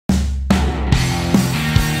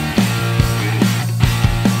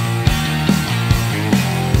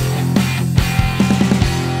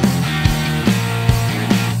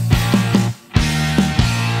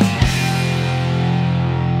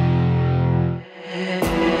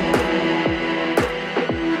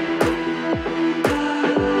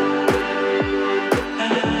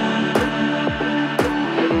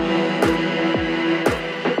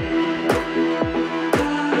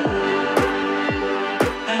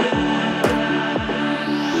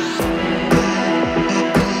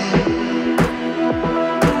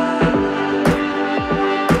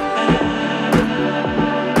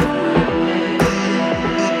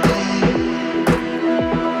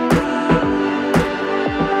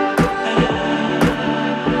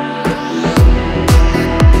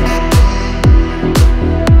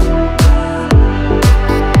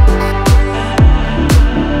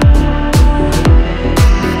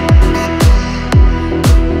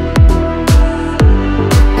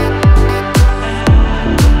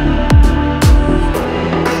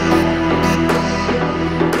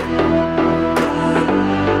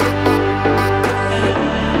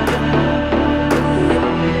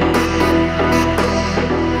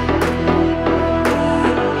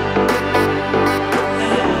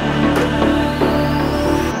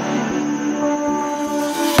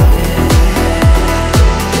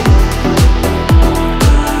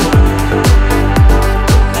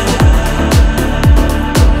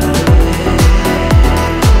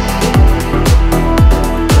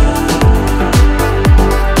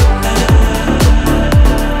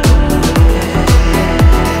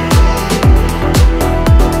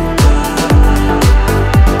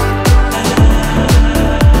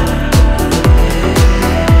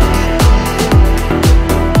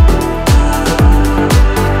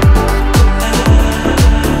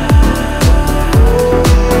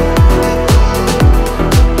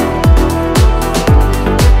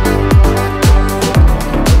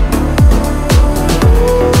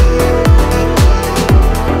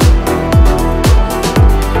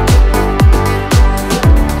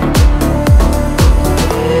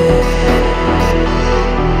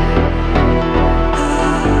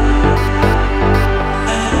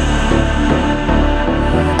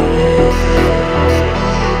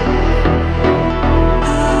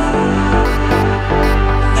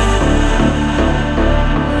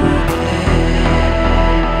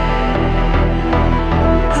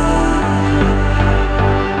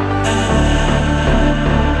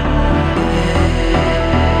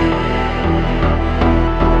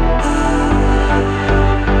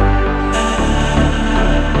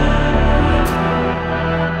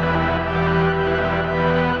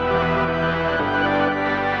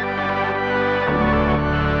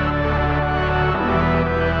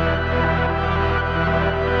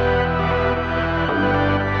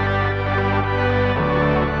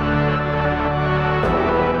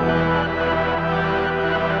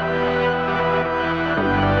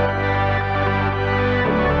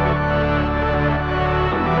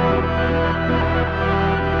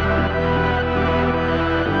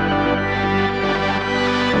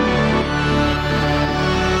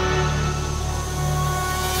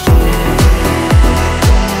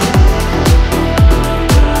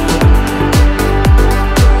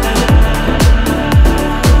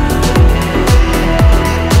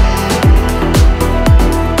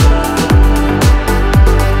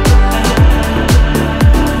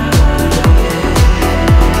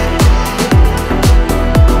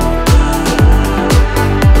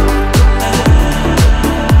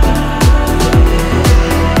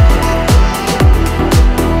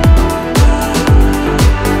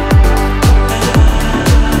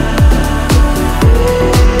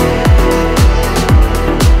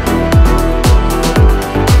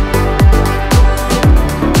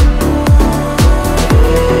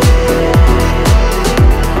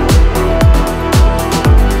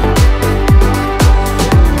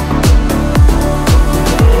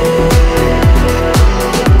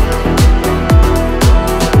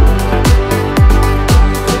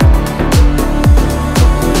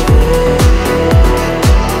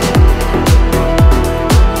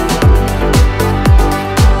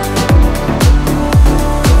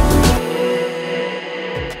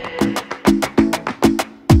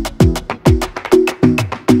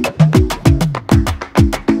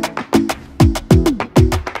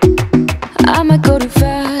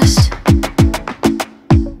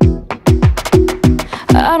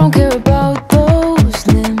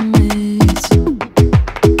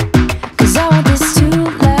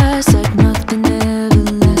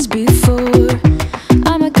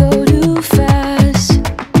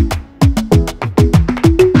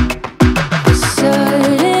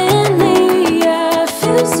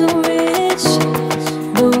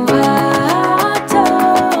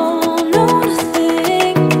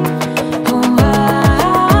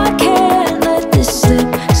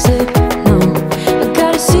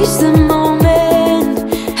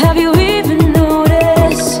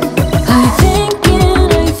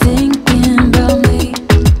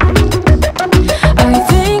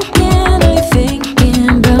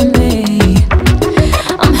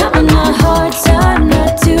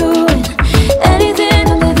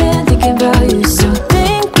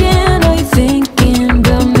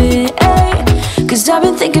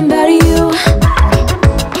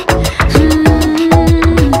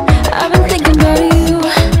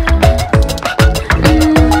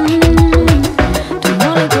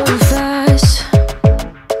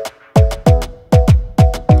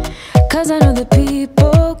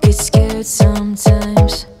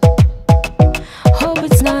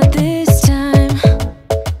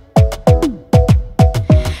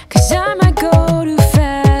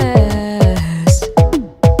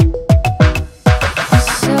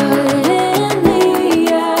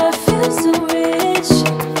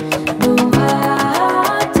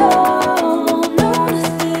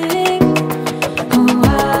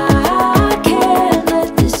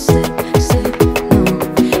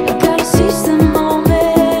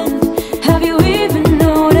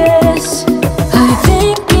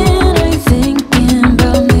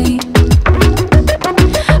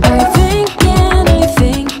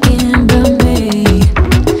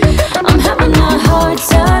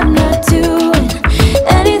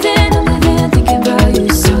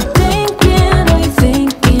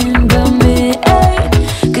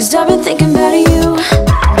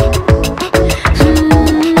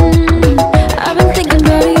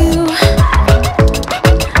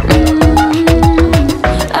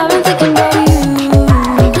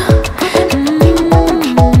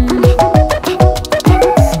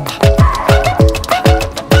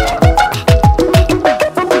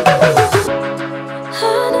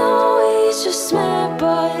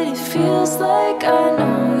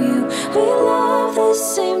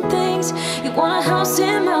things. You want a house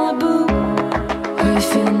in Malibu. Are you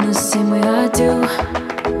feeling the same way I do?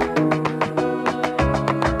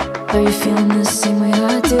 Are you feeling the same way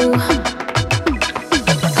I do?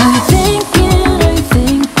 Are you thinking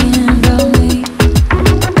about me?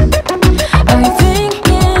 Are you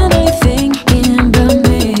thinking about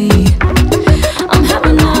me? I'm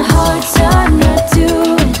having a hard time not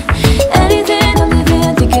doing anything other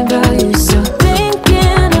than thinking about you. So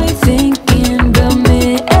are you thinking about me?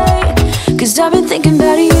 'Cause I've been thinking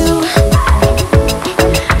about you.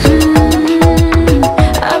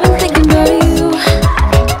 I've been thinking about you.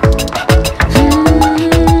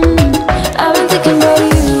 I've been thinking about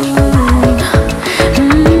you.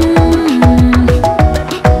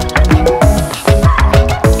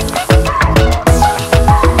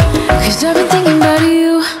 'Cause I've been thinking about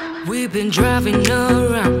you. We've been driving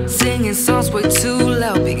around, singing songs way too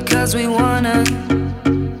loud because we wanna.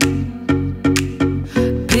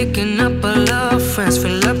 Picking up all our friends,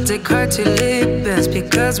 fill up the car till it bends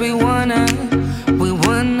because we wanna.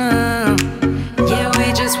 Yeah, we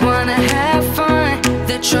just wanna have fun.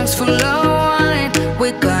 The trunk's full of wine.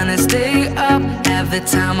 We're gonna stay up, have the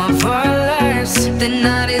time of our lives. The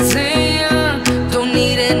night is young, don't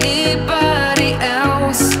need anybody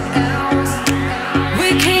else. We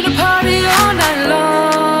came to party all night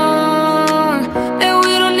long, and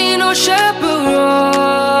we don't need no chaperone.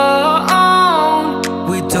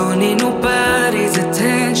 We don't need nobody's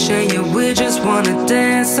attention, yeah, we just wanna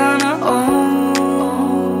dance on our own.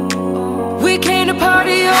 We came to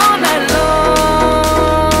party all night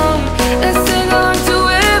long and sing along to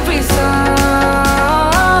every song.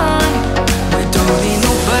 We don't need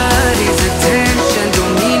nobody's attention,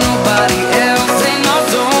 don't need nobody else in our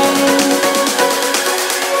zone.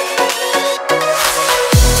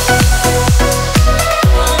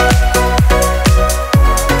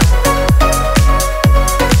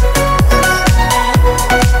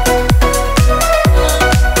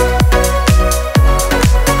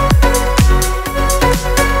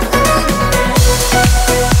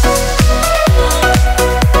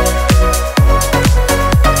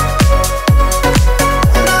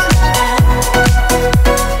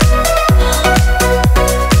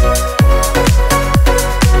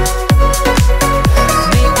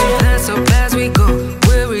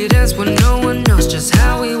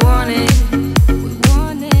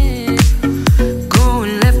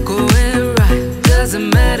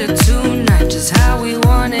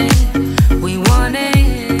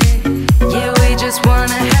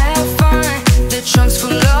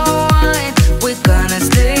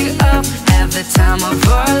 Time of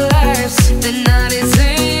our lives, the night is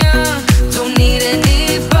young, don't need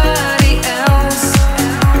anybody else.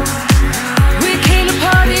 We came to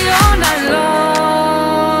party all night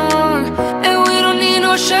long, and we don't need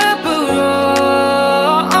no chaperone.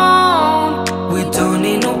 We don't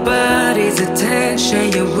need nobody's attention,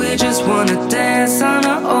 yeah, we just wanna dance on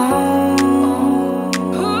our own.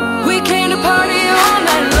 We came to party all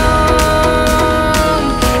night long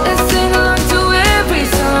and sing along to every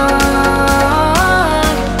song.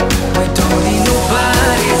 We don't need nobody.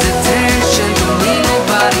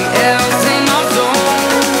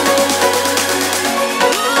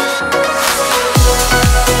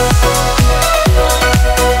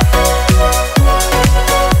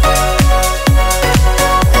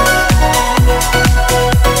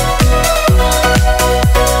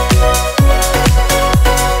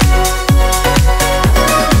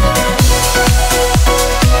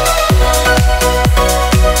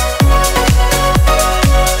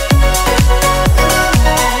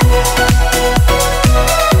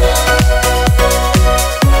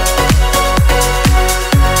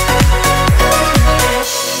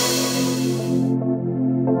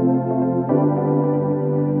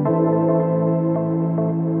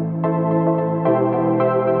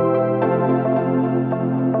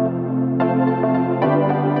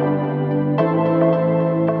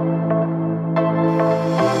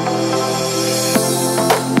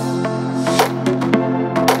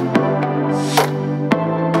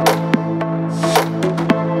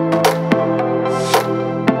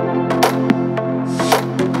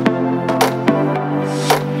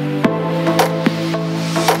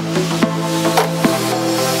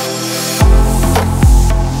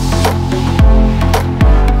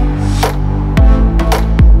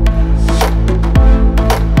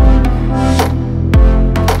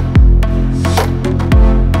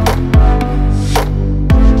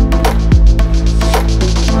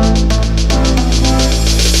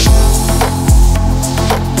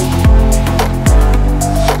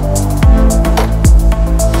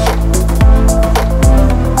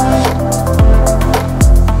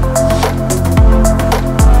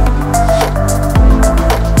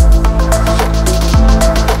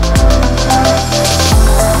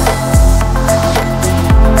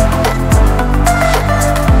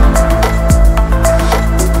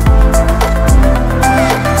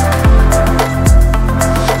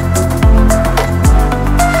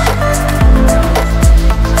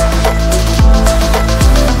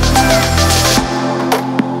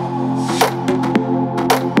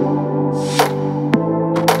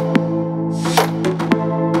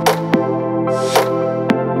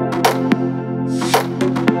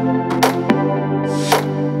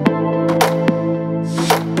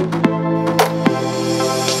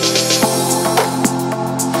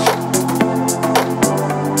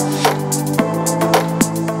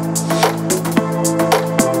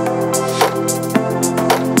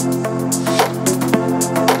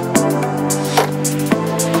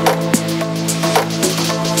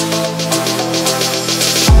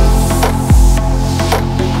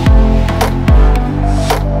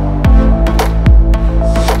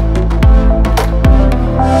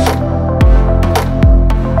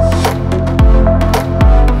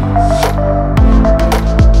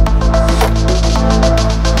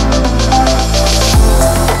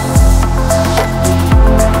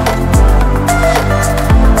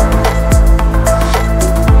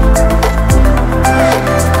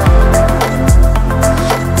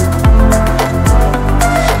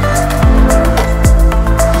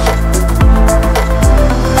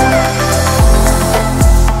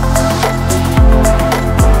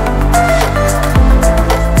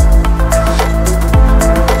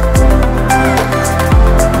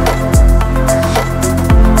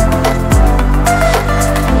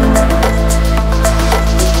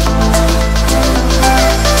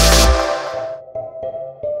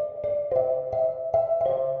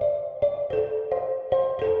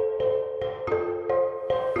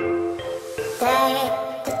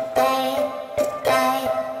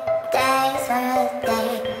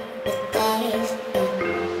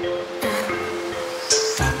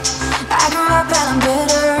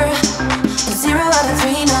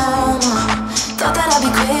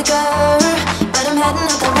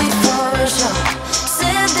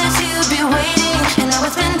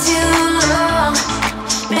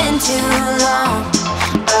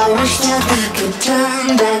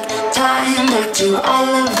 time back to all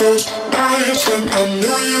of those nights when I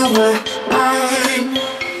knew you were mine.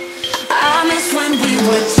 I miss when we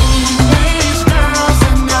were teenage girls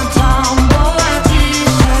and our tomboy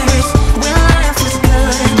t-shirts, when life was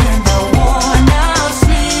good and the worn out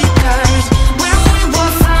sneakers, when we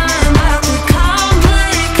were fine but with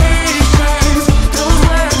complications. Those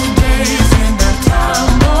were the days in our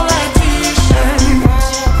tomboy t-shirts.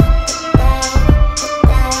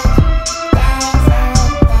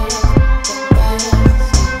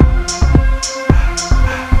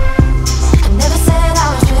 I never said I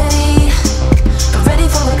was ready, but ready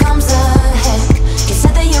for what comes ahead. You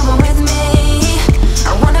said that you were with me. I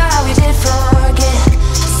wonder how we did forget.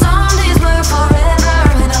 Some days were forever,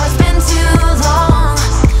 and now it's been too long,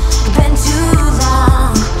 been too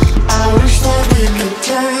long. I wish that we could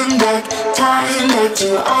turn back time back to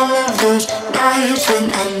all of those nights when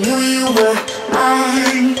I knew you were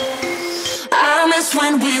mine. I miss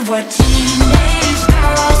when we were teenage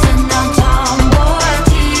girls and our tomboy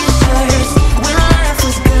t-shirts, when life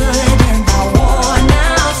was good and our worn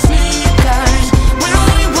out sneakers, when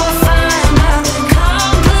we were fine but with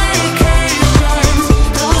complications.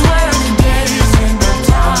 Those were the days in our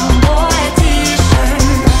tomboy t-shirts.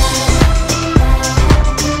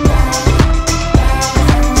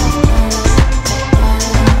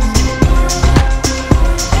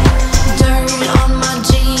 Dirt on my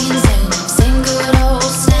jeans and same good old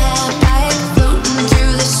snapback, floating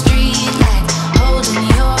through the street like holding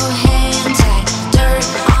your hand tight. Dirt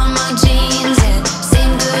on my jeans and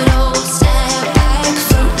same good old snapback,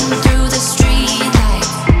 floating through the street like.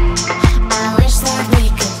 I wish that we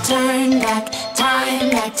could turn back time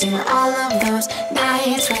back to all of those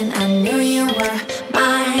nights when I knew you were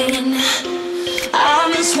mine. I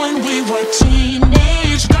miss when we were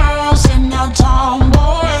teenage girls in our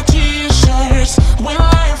tomboy t-shirts, when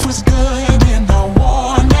life was good in the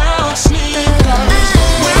worn out sneakers,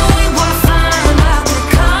 when we were fine but with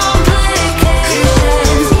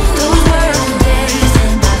complications. Those were the days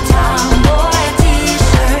in the tomboy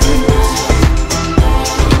t-shirts.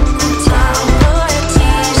 Tomboy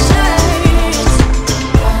t-shirts.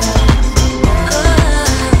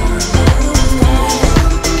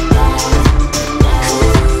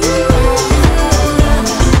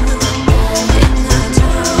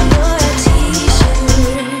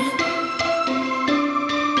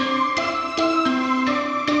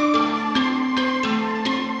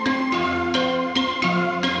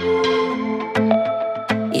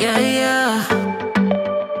 Yeah, yeah.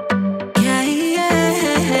 Yeah,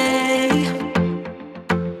 yeah.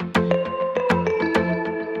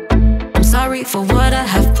 I'm sorry for what I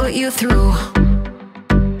have put you through.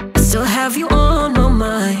 I still have you on my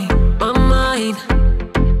mind, my mind.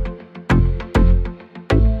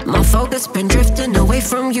 My focus been drifting away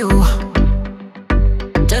from you.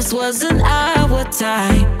 Just wasn't our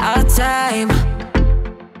time, our time.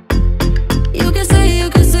 You can say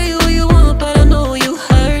what you want, but I know you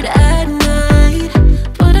hurt at night.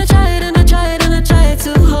 But I tried and I tried and I tried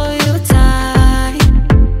to hold you tight.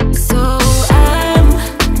 So I'm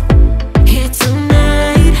here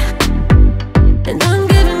tonight, and I'm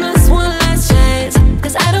giving us one last chance,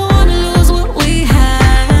 'cause I don't wanna lose what we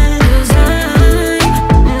had. 'Cause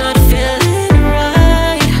I'm not feeling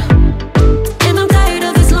right, and I'm tired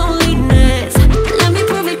of this loneliness. Let me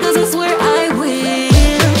prove it, 'cause I swear I will.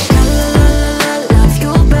 Love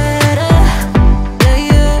you better, yeah,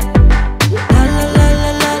 yeah.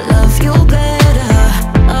 Love you better.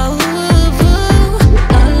 Oh,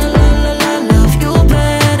 love you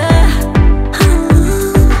better.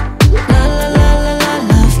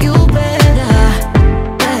 Love you better,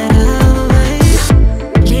 better.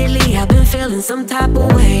 Lately I've been feeling some type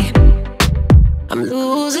of way. I'm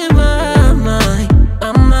losing my mind,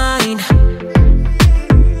 my mind.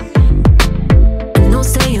 I know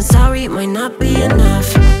saying sorry might not be enough.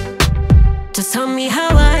 Just tell me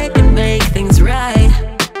how I can make things right.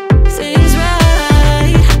 Things right.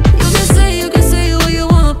 You can say what you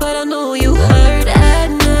want, but I know you hurt at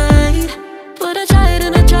night. But I tried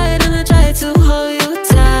and I tried and I tried to hold you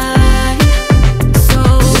tight. So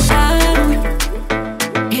I'm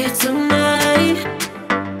here tonight,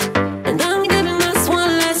 and I'm giving us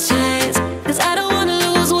one last chance, 'cause I don't wanna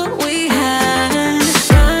lose what we had.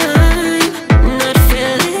 I'm not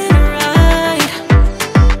feeling right,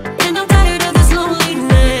 and I'm tired of this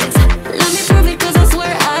loneliness. Let me prove it, 'cause I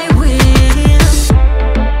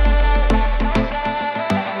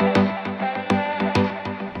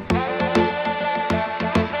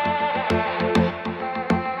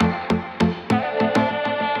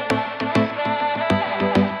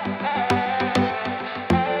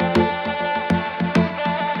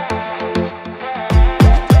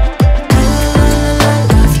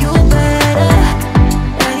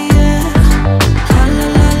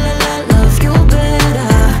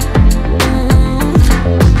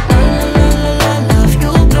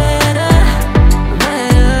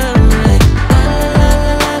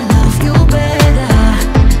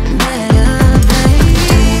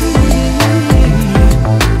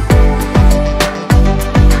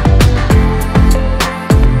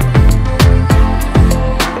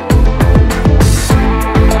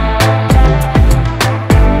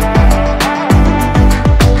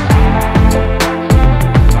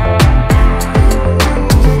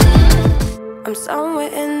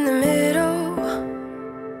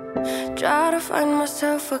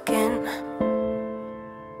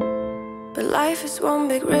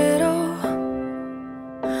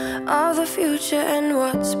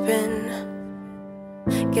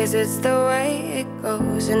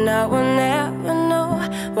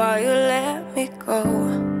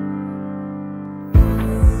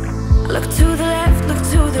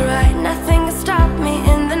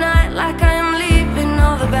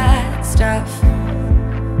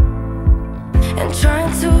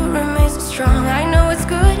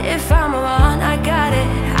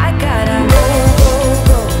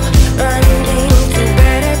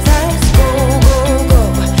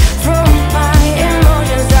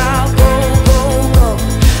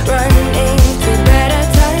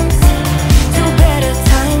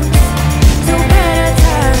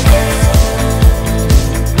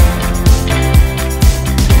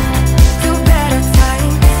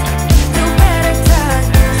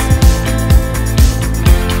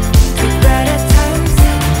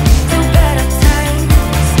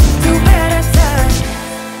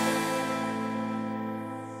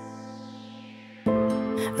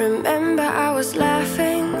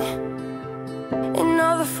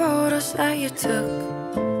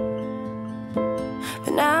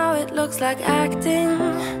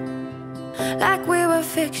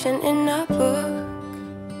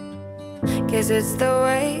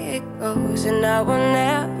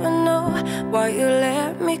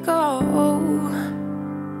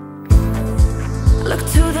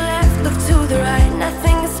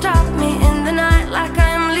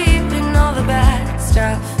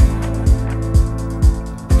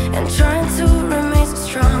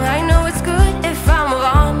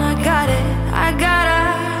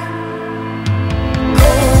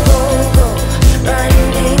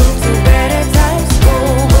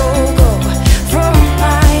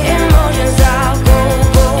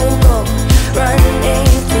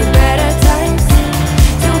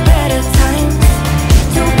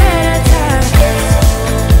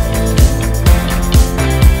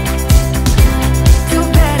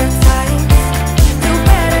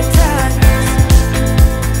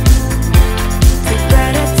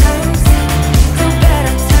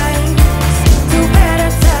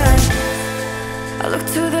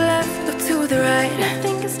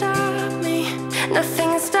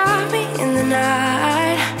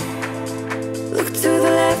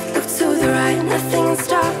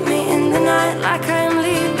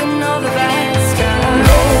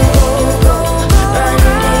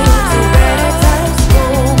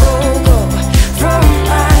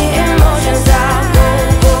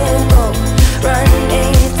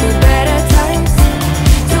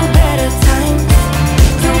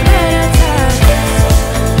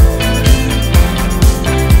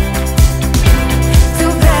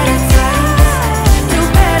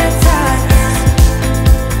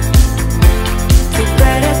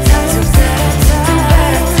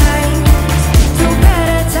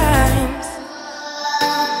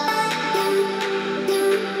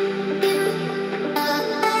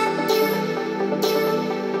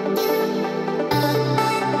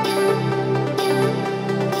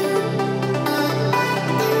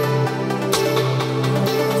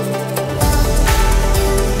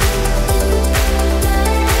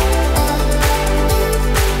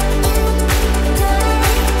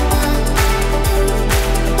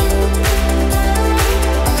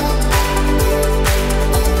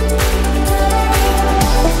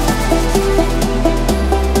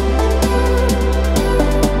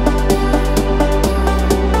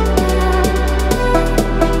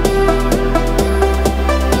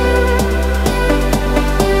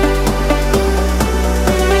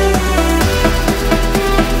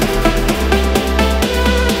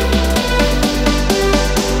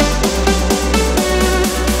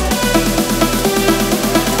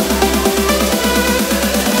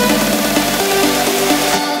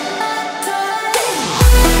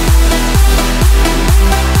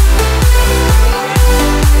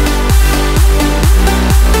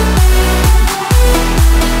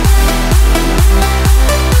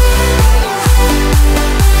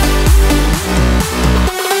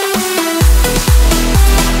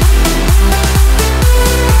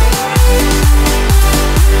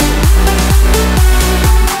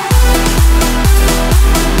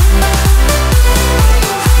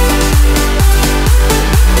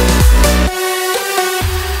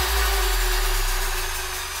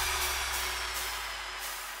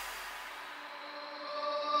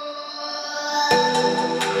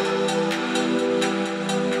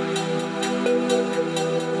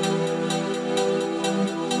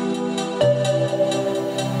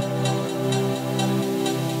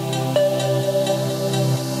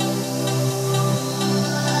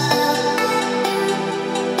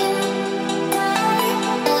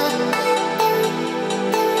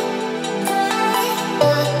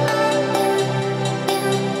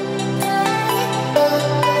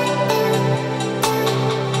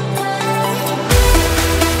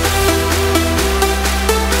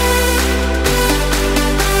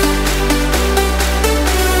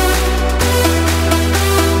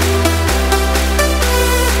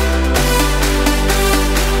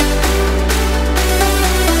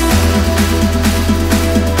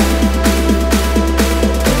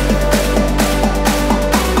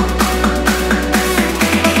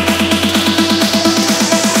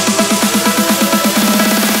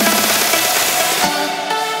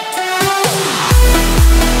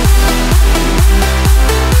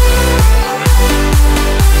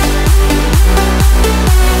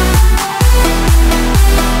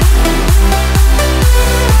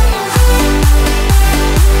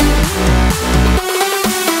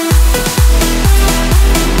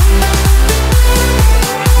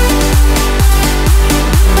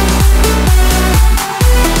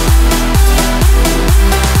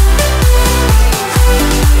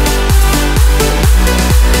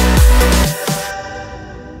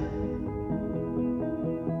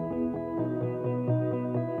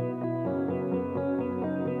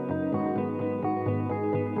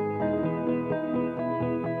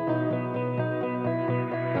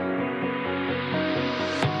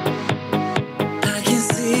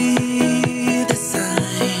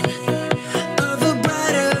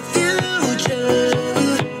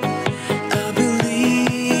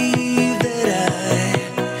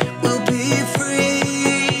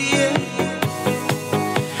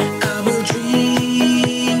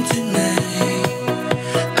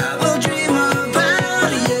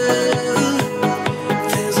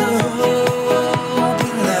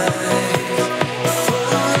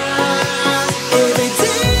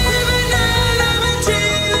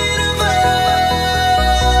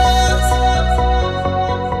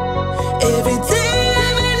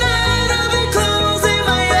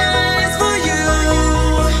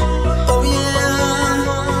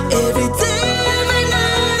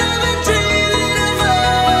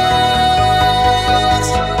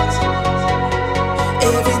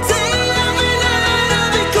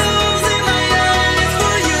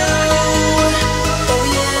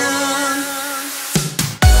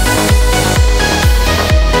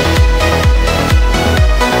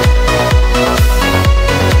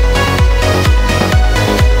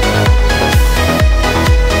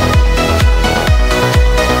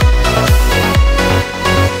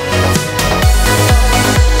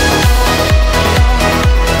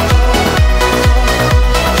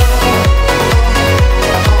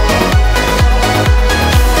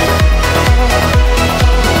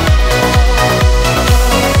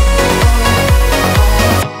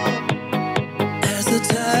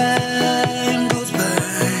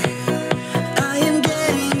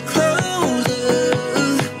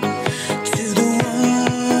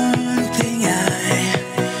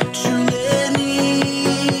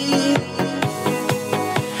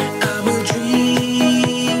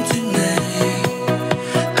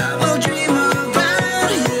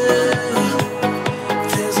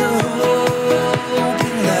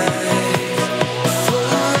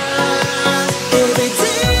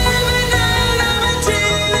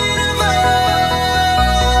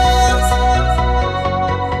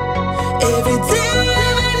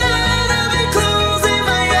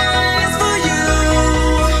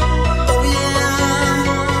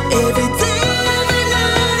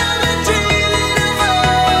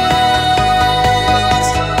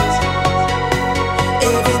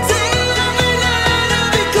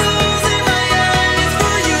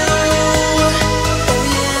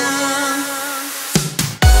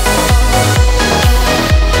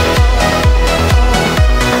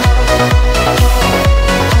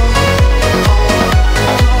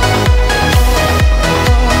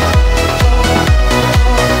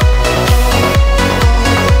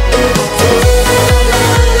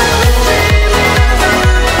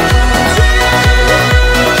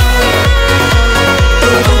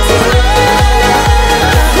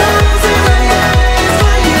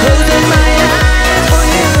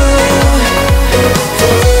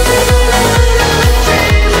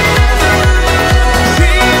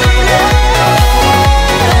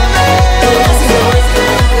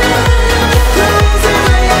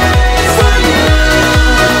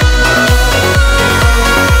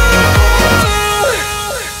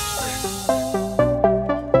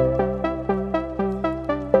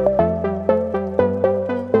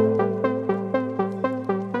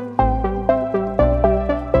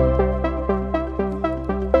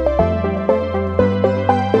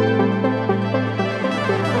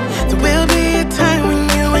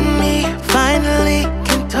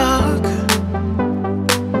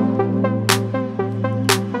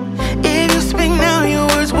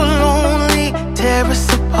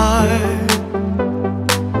apart.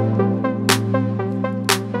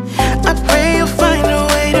 I pray you'll find a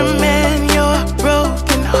way to mend your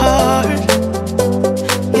broken heart.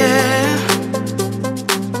 Yeah,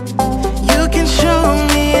 you can show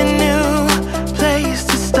me a new place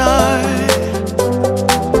to start.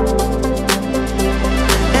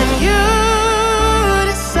 And you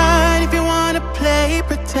decide if you wanna play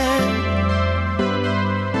pretend.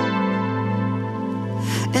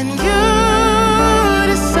 And you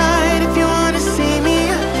decide if you wanna see me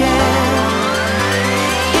again.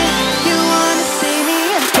 If you wanna see me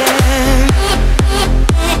again.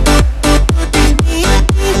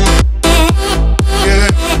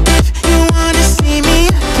 If you wanna see me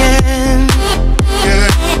again. If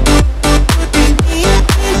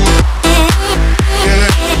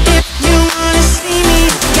you wanna see me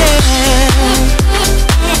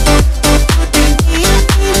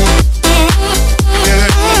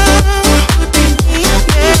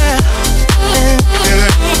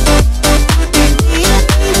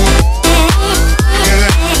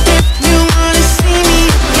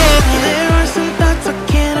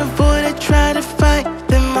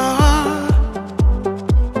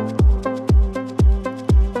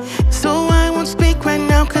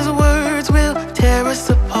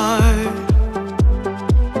again.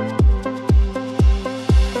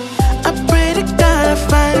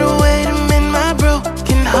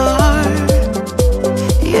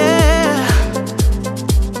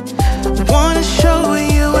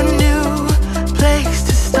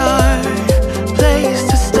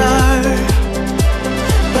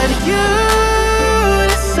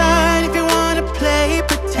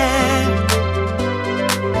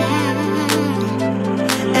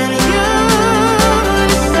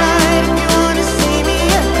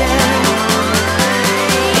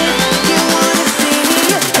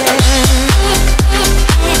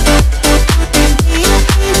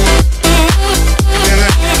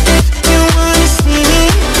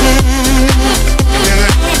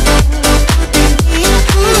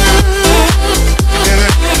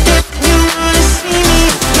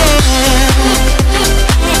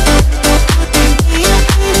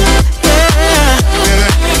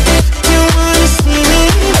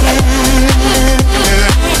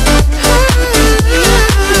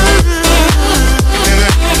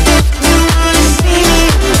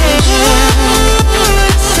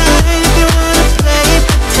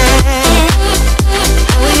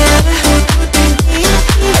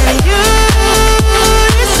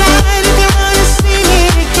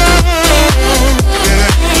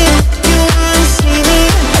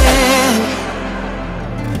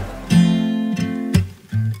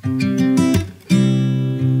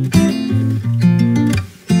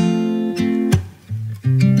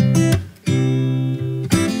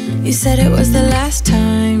 You said it was the last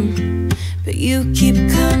time, but you keep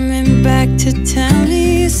coming back to tell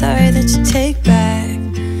me sorry that you take back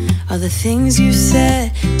all the things you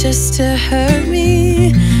said just to hurt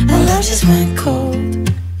me. Our love just went cold,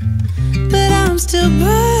 but I'm still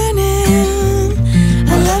burning.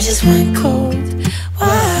 Our love just went cold.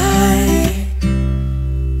 Why?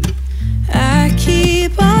 I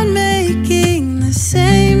keep on making the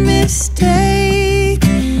same mistake.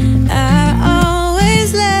 I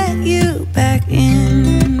always let you back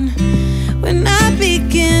in when I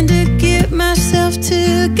begin to get myself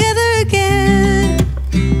together again.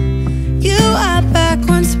 You are back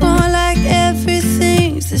once more, like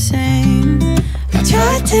everything's the same. I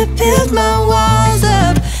tried to build my walls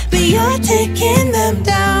up, but you're taking them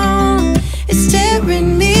down. It's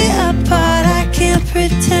tearing me apart, I can't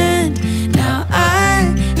pretend. Now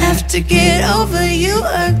I have to get over you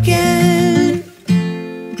again.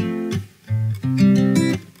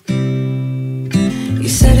 You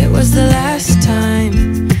said it was the last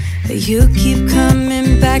time, but you keep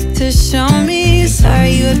coming back to show me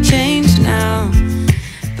sorry you have changed now.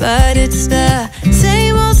 But it's the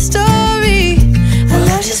same old story. Our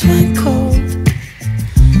love just went cold,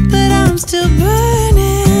 but I'm still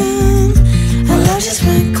burning. Our love just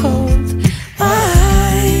went cold.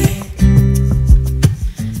 Why?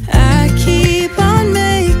 I keep on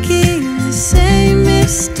making the same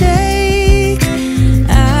mistake.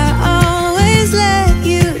 I always let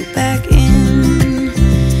you back in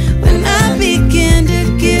when I begin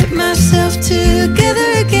to get myself together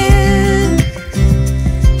again.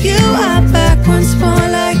 You are back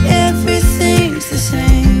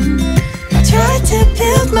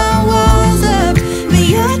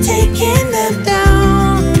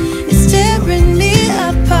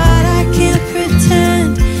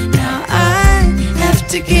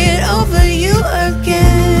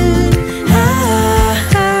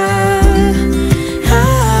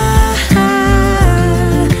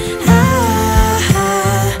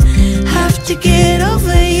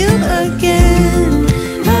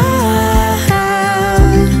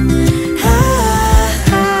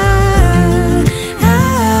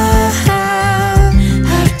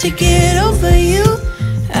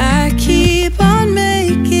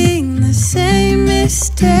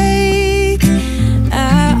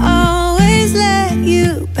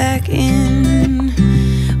again.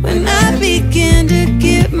 When I begin to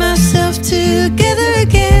get myself together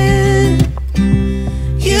again,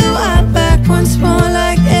 you are back once more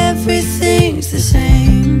like everything's the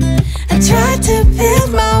same. I tried to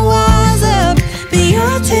build my walls up, but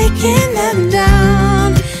you're taking them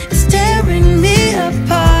down. It's tearing me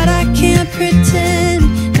apart, I can't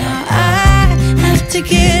pretend. Now I have to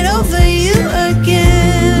get over you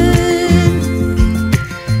again.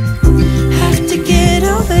 Have to get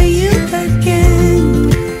over you again.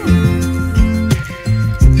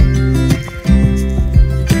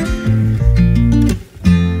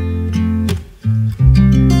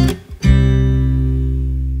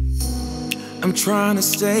 I'm trying to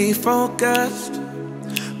stay focused,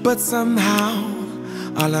 but somehow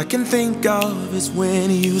all I can think of is when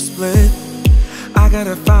you split. I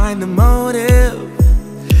gotta find the motive,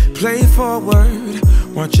 play forward,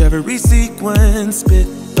 watch every sequence bit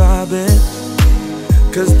by bit.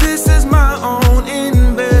 Cause this is my own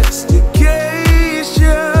investigation.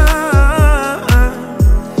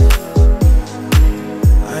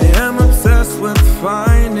 I am obsessed with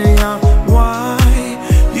finding out why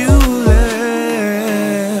you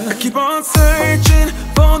left. I keep on searching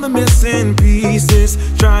for the missing pieces,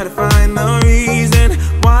 try to find the reason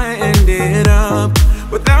why I ended up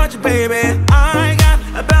without you, baby. I got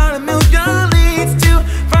about a million leads to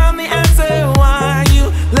find the answer why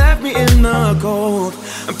you left me in the cold.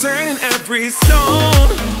 I'm turning every stone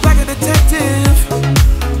like a detective.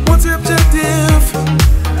 What's your objective?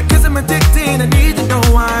 I guess I'm addicted, I need to know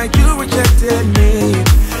why you rejected me.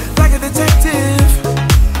 Like a detective,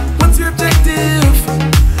 what's your objective?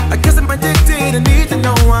 I guess I'm addicted, I need to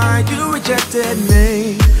know why you rejected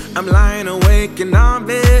me. I'm lying awake in our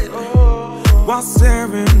bed while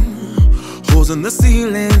staring holes in the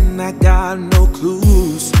ceiling, I got no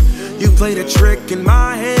clues. You played a trick in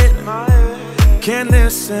my head, can't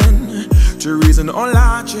listen to reason or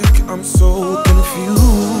logic, I'm so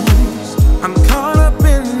confused. I'm caught up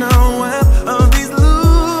in a web of these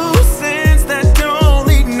loose ends that don't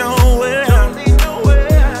lead nowhere.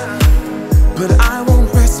 But I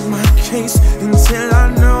won't rest my case until I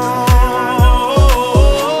know.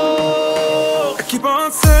 I keep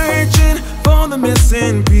on searching for the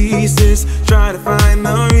missing pieces, try to find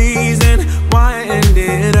the reason why I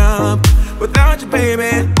ended up without you,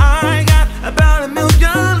 baby. I got about a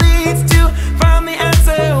million leads to find the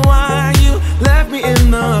answer why you left me in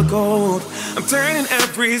the cold. I'm turning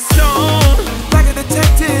every stone like a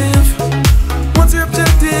detective. What's your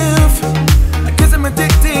objective? I guess I'm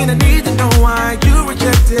addicted, I need to know why you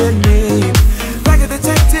rejected me. Like a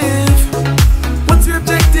detective, what's your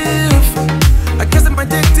objective? I guess I'm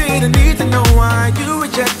addicted, I need to know why you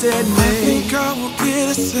rejected me. I think I will get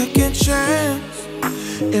a second chance.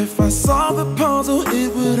 If I solve the puzzle,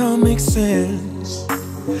 it would all make sense.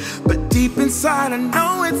 But deep inside, I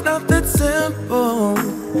know it's not that simple.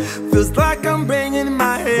 Feels like I'm banging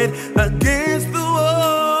my head against the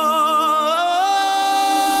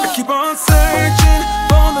wall. I keep on searching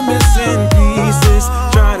for the missing pieces,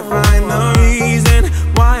 try to find the reason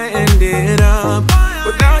why I ended up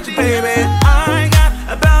without you, baby. I got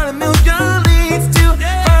about a million leads to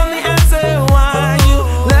find the answer why you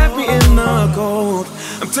left me in the cold.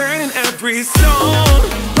 I'm turning every stone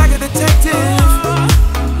like a detective.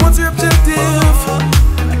 What's your objective?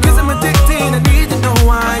 I guess I'm addicted, I need to know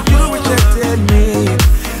why you rejected me.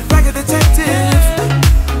 Like a detective,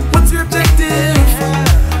 what's your objective?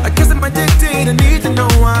 I guess I'm addicted, I need to know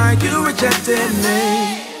why you rejected me.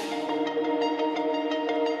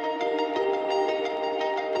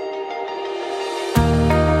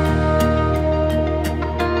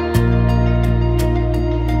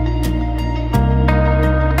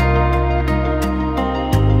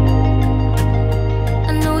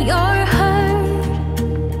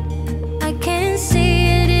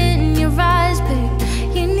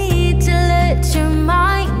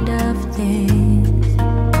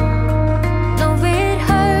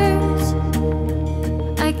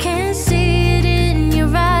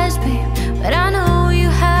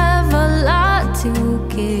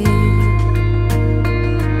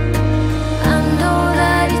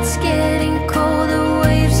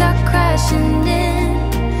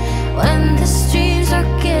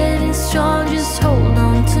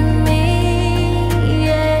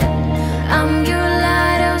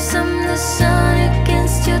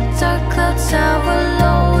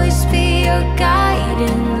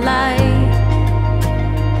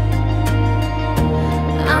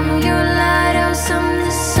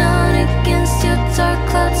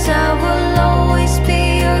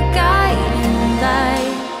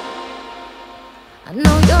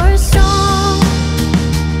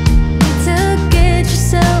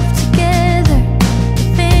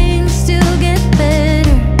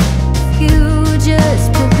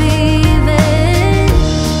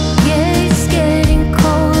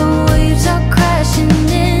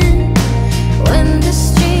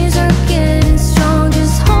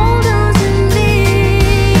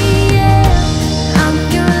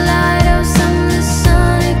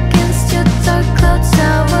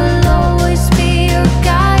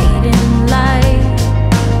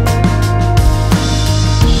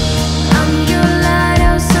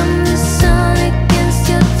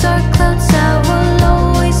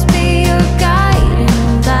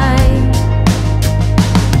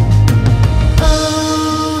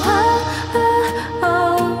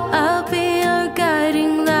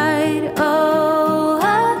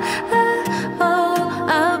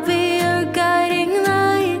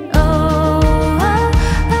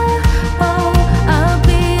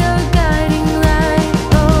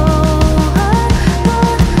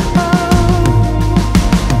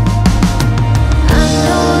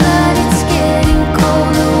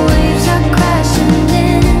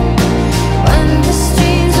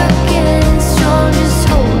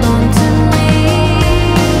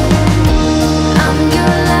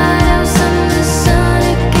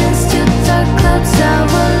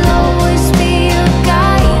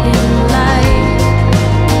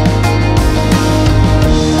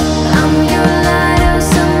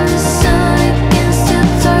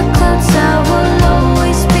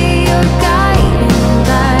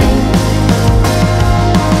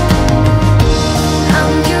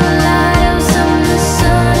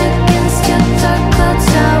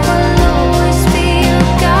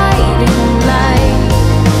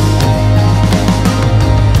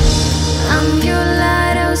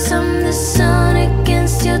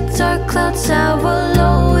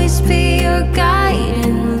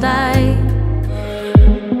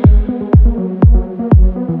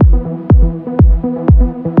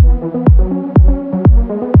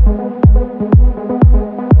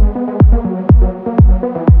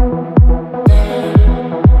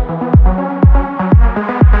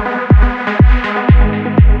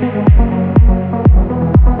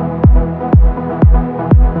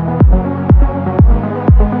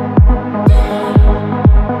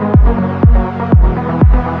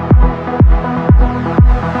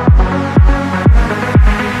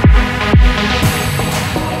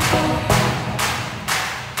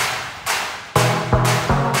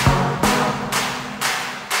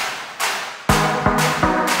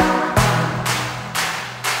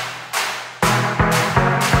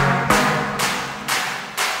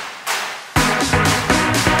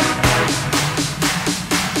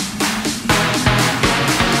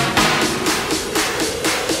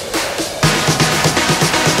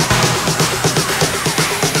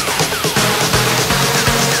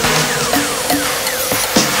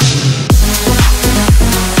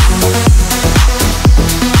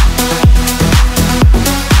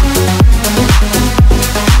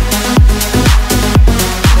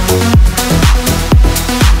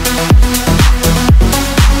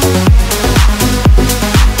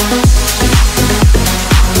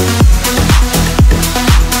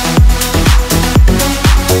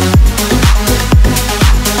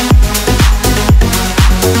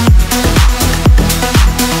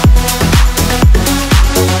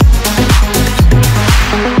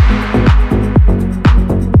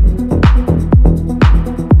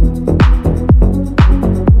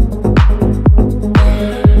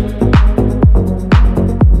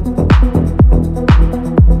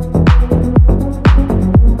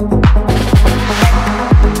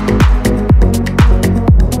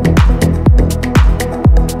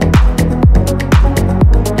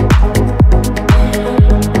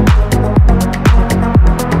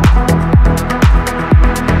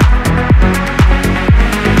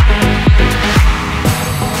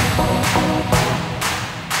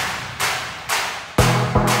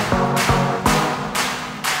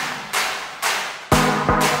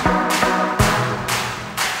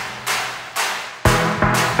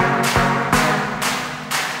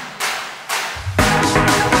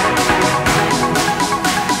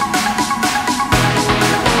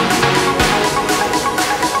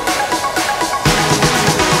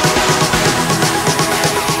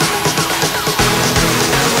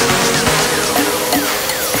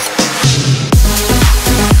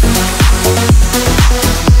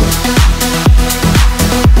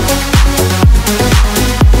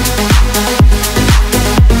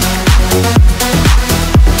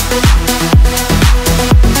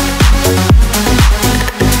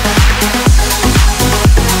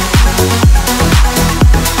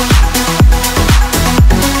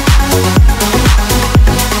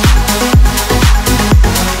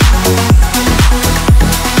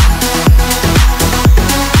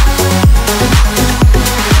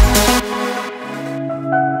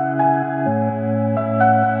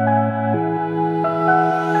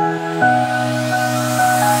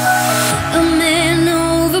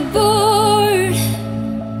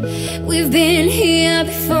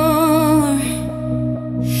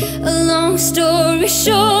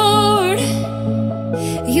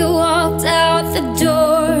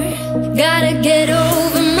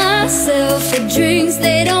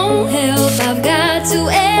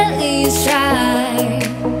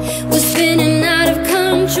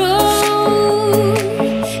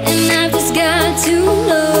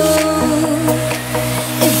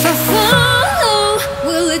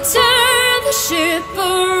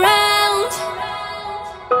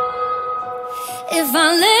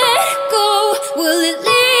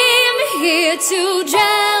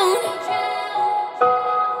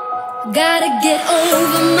 Gotta get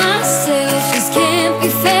over myself, this can't be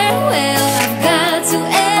farewell. I've got to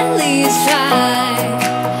at least try.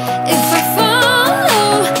 If I follow,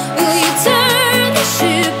 will you turn the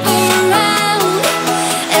ship around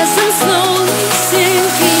as I'm slowly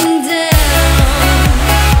sinking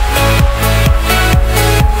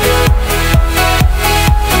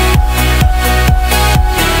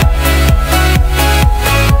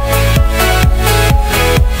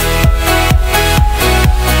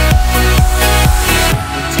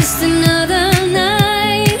Just another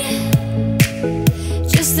night,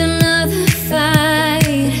 just another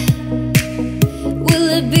fight. Will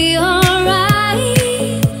it be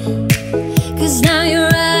alright? 'Cause now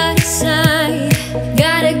you're out of sight.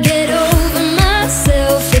 Gotta get over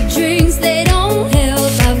myself, the drinks they don't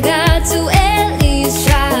help. I've got to at least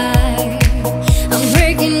try. I'm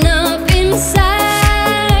breaking up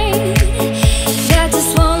inside, got to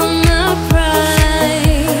swallow my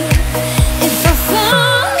pride. If I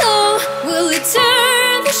follow, will it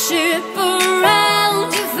turn the ship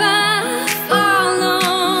around? If I follow,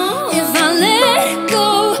 if I let go,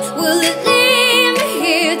 will it leave me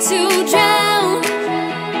here to drown?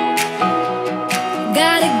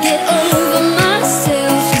 Gotta get over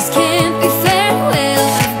myself, this can't be farewell.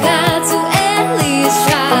 I've got to at least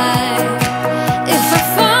try. If I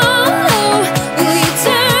follow, will you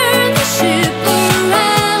turn the ship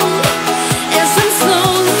around as I'm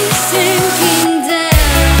slowly sinking down?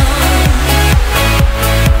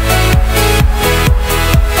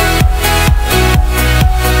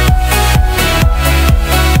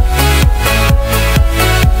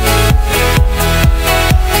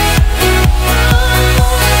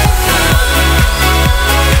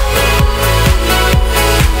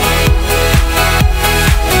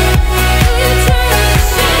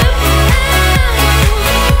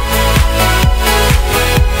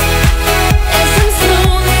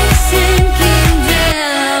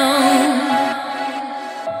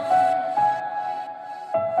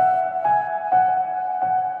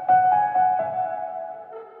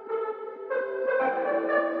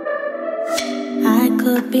 I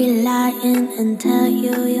could be lying and tell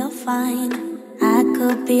you you're fine. I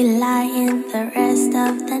could be lying the rest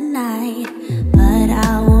of the night, but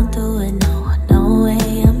I won't do it, no, no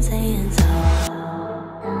way, I'm saying so.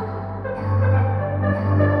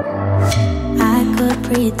 I could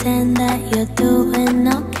pretend that you're doing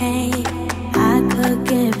okay. I could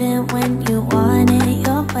give in when you want it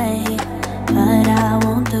your way, but I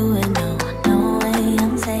won't do it, no, no way,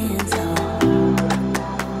 I'm saying so.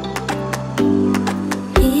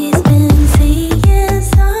 He's been seeing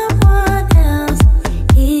someone else.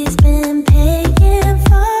 He's been paying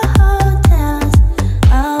for hotels.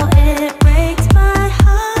 Oh, it breaks my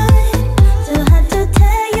heart to have to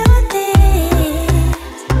tell you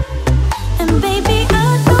this. And baby, I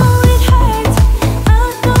know it hurts. I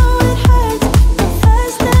know it hurts. The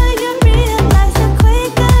faster you realize, the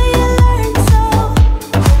quicker you learn. So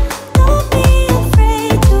don't be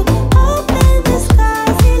afraid to open the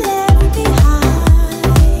scars he left behind.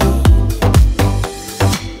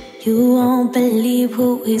 You won't believe who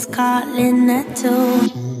he's calling that to.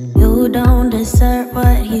 You don't deserve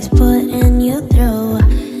what he's putting you through.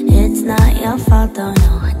 It's not your fault, though,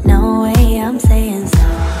 no, no way, I'm saying so.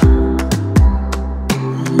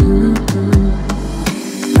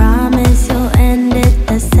 Promise you'll end it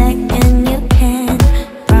the second you can.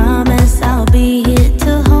 Promise I'll be here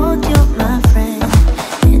to hold you, my friend.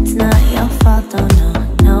 It's not your fault, though, no,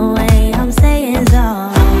 no way, I'm saying so.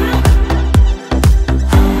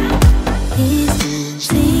 He's been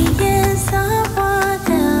seeing someone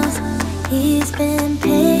else. He's been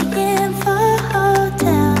paying for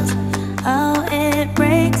hotels. Oh, it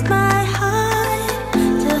breaks my heart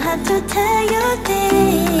to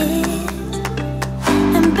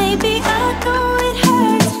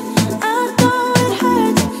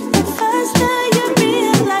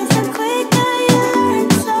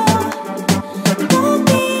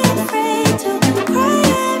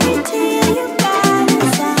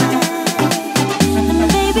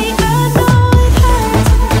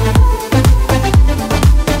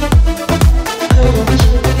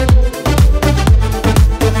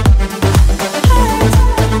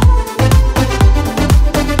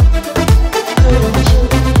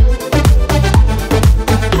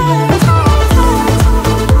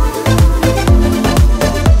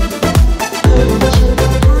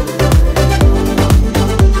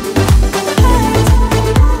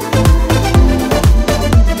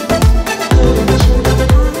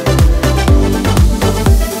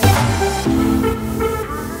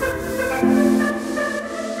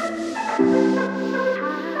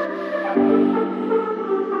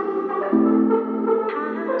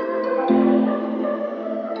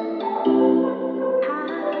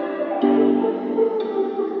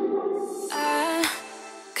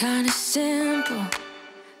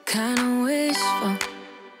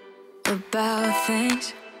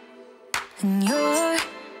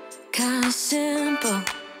Kinda simple,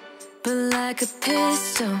 but like a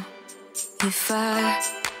pistol, you fire.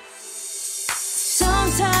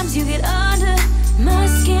 Sometimes you get under my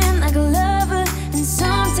skin like a lover, and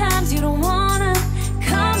sometimes you don't wanna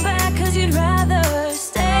come back 'cause you'd rather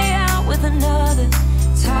stay out with another.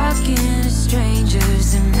 Talking to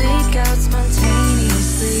strangers and make out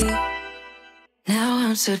spontaneously. Now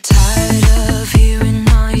I'm so tired of hearing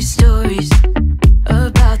all your stories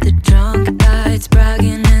about the drunk nights,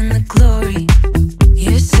 bragging in the glory.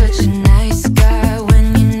 You're such a nice guy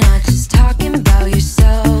when you're not just talking about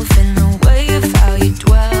yourself and the way of how you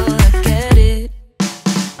dwell. I get it.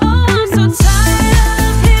 Oh, I'm so tired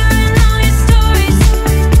of hearing all your stories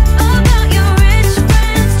about your rich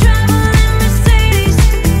friends traveling Mercedes.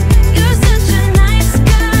 You're such a nice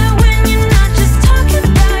guy when you're not just talking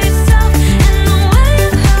about yourself and the way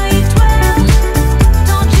of how you dwell.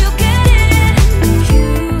 Don't you get it? You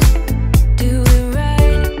do it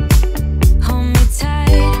right. Hold me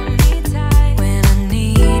tight when I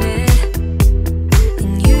need it.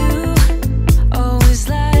 And you always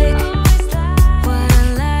like what I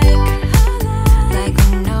like we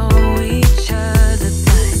know each other.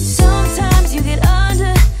 But sometimes you get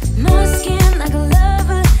under my skin like a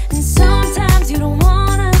lover, and sometimes you don't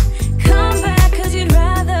wanna come back 'cause you'd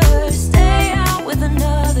rather stay out with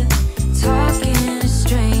another. Talking to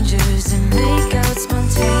strangers and make out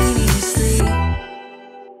spontaneously.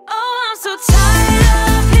 Oh, I'm so tired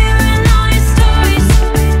of hearing all your stories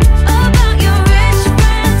about your rich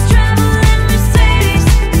friends traveling Mercedes.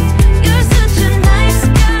 You're such a nice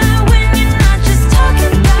guy when you're not just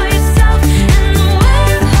talking about yourself and the way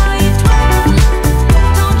of how you dwell.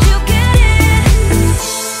 Don't you get it?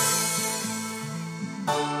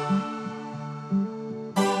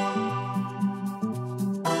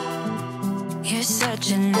 You're such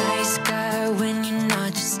a nice guy when you're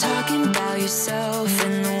not just talking about yourself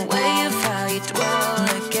and the way of how you dwell.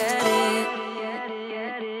 I get it.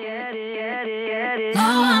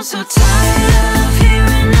 Now I'm so tired of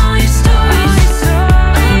hearing all your stories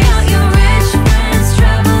about your rich friends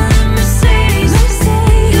traveling Mercedes.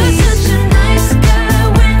 You're such a nice guy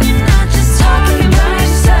when you're not just talking about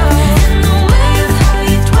yourself and the way of how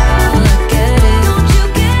you dwell. I get it. Don't you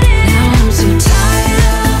get it? Now I'm so tired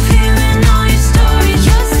of hearing all your stories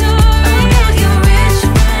about your rich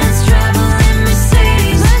friends traveling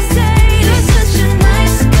Mercedes. You're such a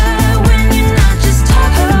nice guy when you're not just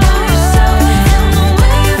talking about yourself and the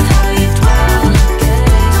way of how you dwell. I get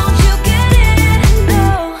it. Don't you get it? No.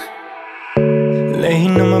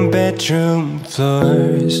 Laying on my bedroom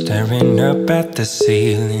floor, staring up at the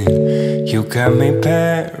ceiling. You got me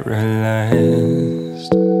paralyzed.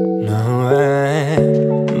 No,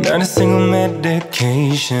 not a single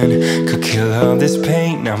medication could kill all this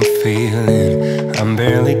pain I'm feeling. I'm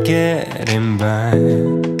barely getting by.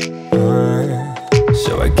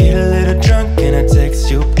 So I get a little drunk and I text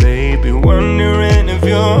you, baby, wondering if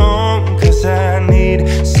you're home, 'cause I need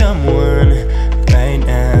someone right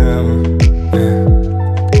now.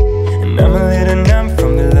 And I'm a little numb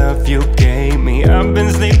from the love you gave me. I've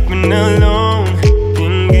been sleeping alone,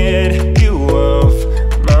 can get you off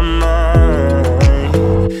my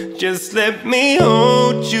mind. Just let me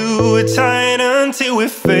hold you tight until we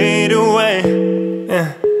fade away,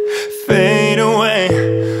 fade away.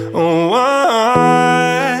 Oh,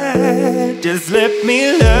 just let me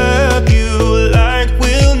love you like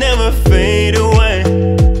we'll never fade away,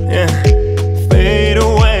 fade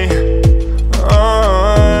away.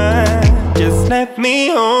 Just let me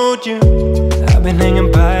hold you. I've been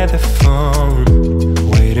hanging by the phone,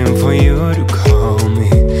 waiting for you to call me,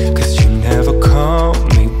 'cause you never call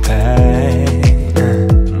me back.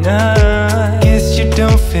 Nah, guess you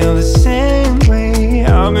don't feel the same way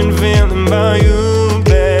I've been feeling about you,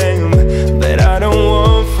 babe. But I don't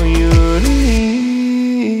want for you to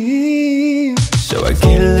leave. So I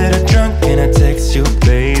get a little drunk and I text you,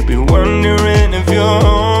 baby, wondering if you're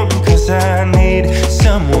home, 'cause I need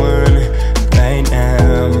someone right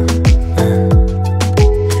now.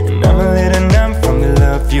 And I'm a little numb from the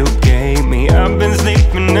love you gave me. I've been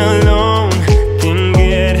sleeping alone, can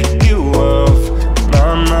get you off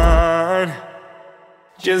my mind.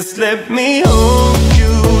 Just let me hold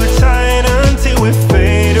you tight until we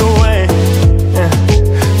fade away,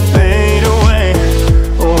 fade away.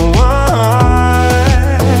 Oh,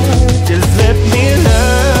 just let me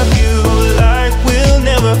love you like we'll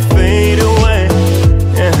never fade away,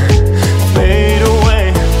 fade away.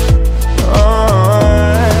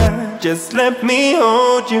 Just let me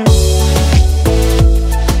hold you.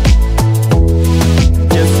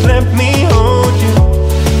 Just let me hold you.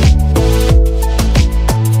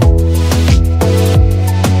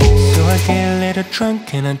 So I get a little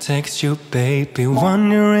trunk and I text you, baby,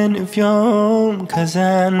 wondering if you're home, 'cause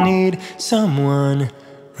I need someone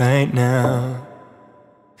right now.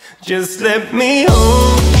 Just let me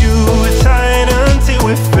hold you tight until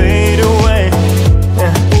we fade away,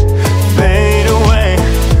 yeah, fade away.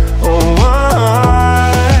 Oh,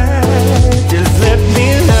 just let me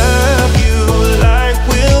love you like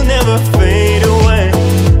we'll never fade away,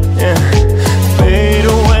 yeah, fade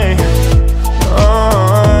away.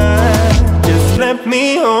 Oh, just let me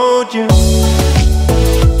hold you.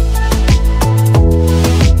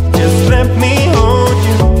 Just let me hold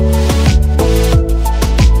you.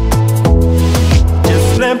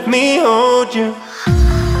 Let me hold you.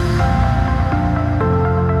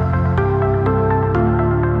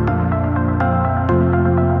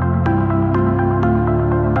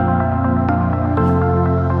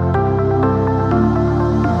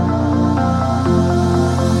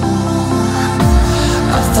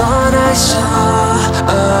 I thought I saw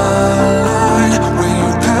a light when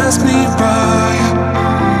you passed me by.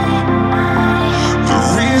 The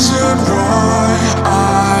reason why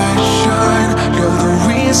I shine, you're the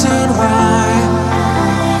reason why.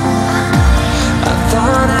 I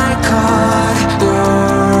thought I caught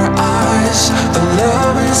your eyes, the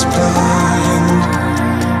love is blind.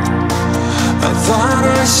 I thought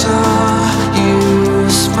I saw you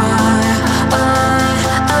smile.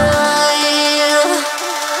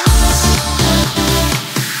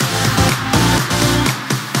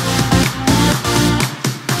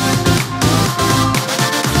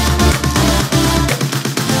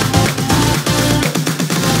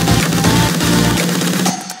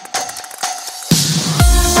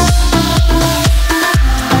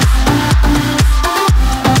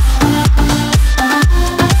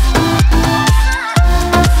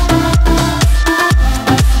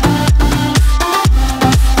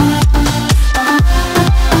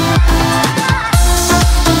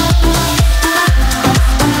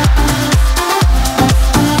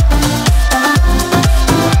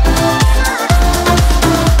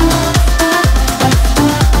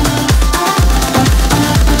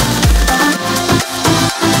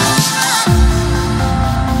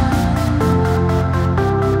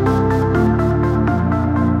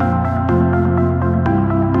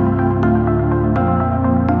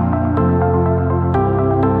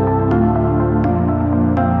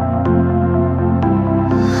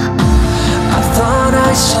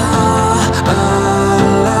 I saw a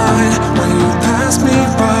light when you passed me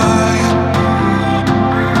by.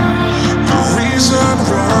 The reason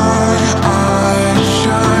why I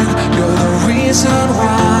shine, you're the reason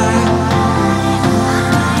why.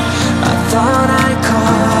 I thought I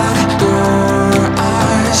caught your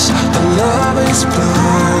eyes, the love is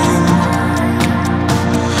blind.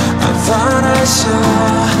 I thought I saw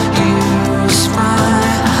you smile.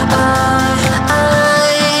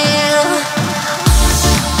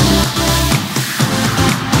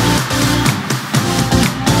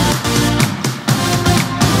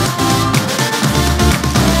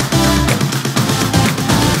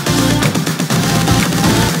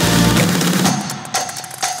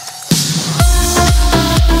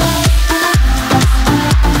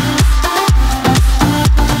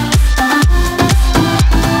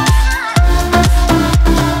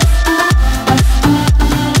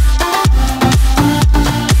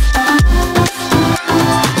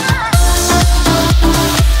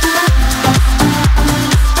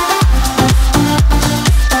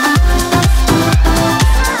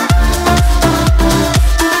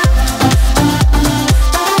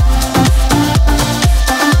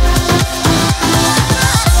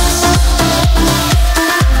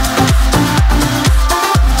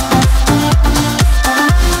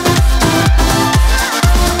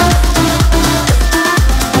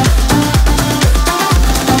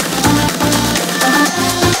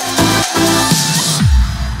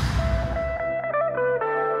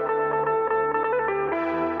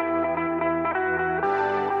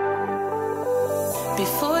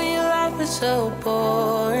 Before you, life was so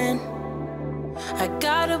boring. I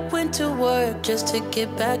got up, went to work just to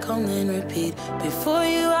get back home and repeat. Before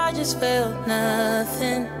you, I just felt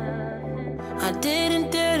nothing. I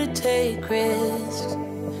didn't dare to take risks.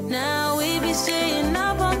 Now we be staying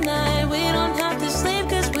up all night. We don't have to sleep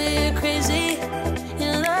 'cause we're crazy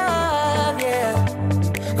in love, yeah.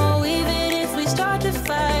 Oh, even if we start to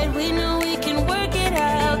fight, we know we can work it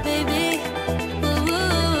out, baby.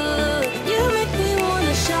 You make me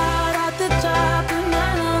wanna shout out the top of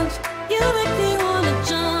my lungs. You make me wanna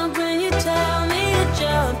jump when you tell me to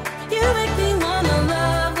jump. You make me wanna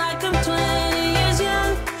love like I'm 20 years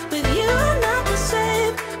young. With you I'm not the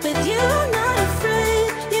same, with you I'm not afraid.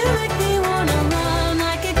 You make me wanna run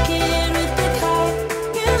like a kid with the car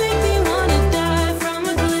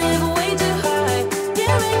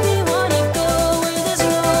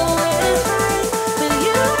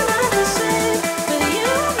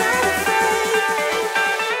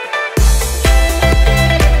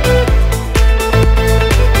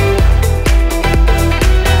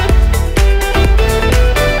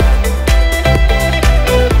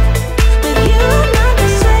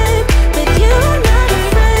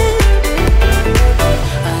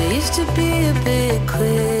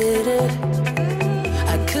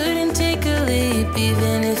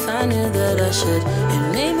I knew that I should. It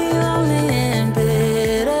made me lonely and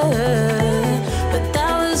bitter, but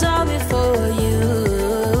that was all before you.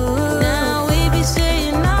 Now we be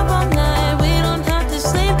staying up all night. We don't have to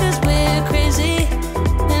sleep 'cause we're crazy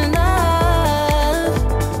in love.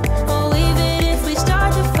 Oh, even if we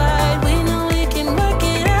start to fight, we know we can work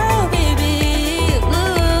it out, baby.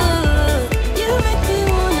 Ooh, you make me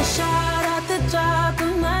wanna shout at the top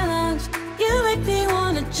of my lungs. You make me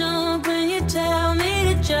wanna jump when you tell me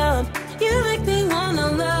to jump. You make me wanna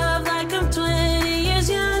love like I'm 20 years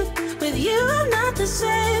young. With you I'm not the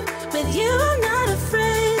same. With you I'm not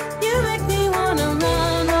afraid. You make me wanna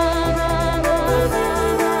run, run, run, run,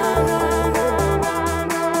 run, run, run,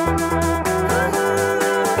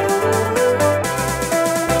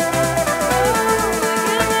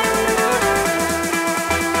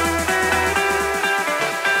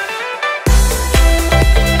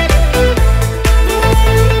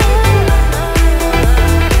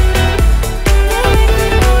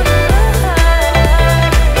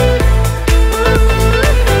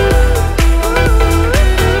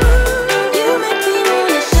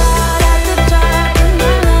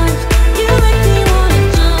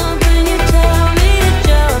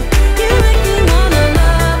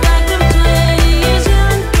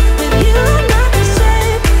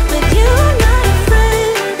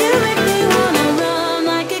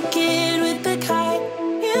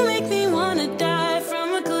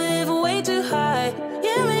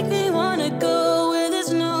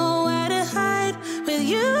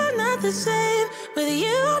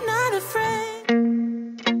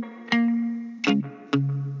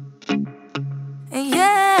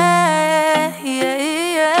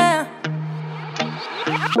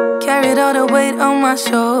 carried all the weight on my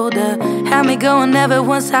shoulder. Had me going ever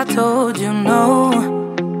once I told you no.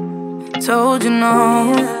 Told you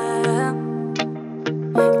no.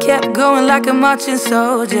 Kept going like a marching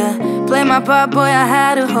soldier. Play my part, boy, I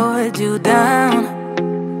had to hold you down.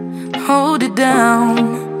 Hold it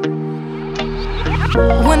down.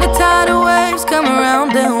 When the tidal waves come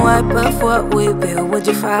around and wipe off what we built, would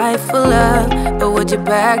you fight for love or would you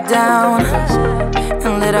back down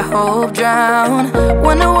and let our hope drown?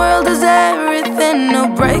 When the world is everything to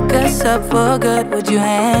break us up for good, would you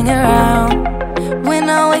hang around? When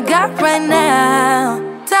all we got right now,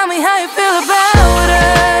 tell me how you feel about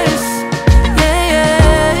us. Yeah,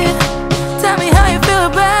 yeah. Tell me how you feel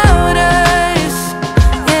about us.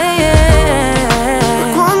 Yeah,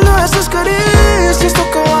 yeah. Cuando esas caricias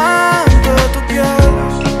tocaban toda tu piel.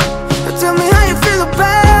 Tell me how you feel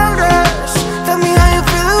about us. Tell me how you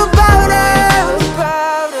feel about us.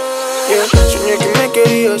 Yeah, soñé que me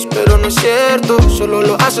querías, pero no es cierto. Solo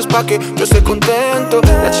lo haces pa' que yo esté contento.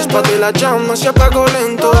 La chispa de la llama se apagó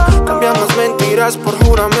lento. Cambiamos mentiras por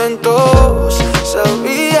juramentos.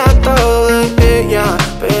 Sabía todo de ella,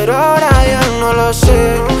 pero ahora ya no lo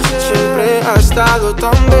sé. Siempre has estado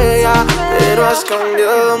tan bella, pero has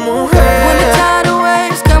cambiado, mujer. When the tidal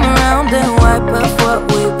waves come around and wipe off what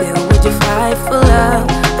we built, would you fight for love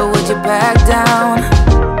or would you back down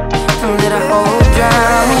and let our hope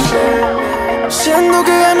drown? Siendo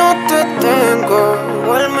que ya no te tengo,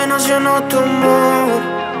 o al menos yo no tu amor.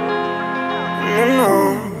 No, no,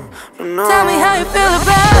 no. Tell me how you feel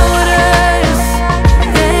about us.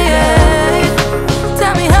 Yeah, yeah.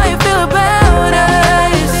 Tell me how you feel about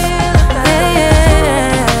us. Yeah,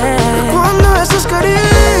 yeah. Cuando esas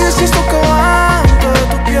caricias tocaban toda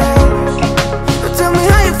tu piel. Tell me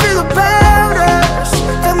how you feel about us.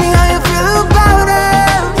 Tell me how you feel about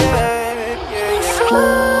us.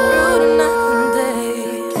 Through the night and day,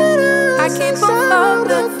 I keep on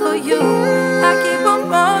falling for you. I keep on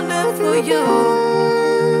falling for you.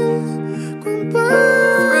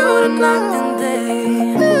 Through the night and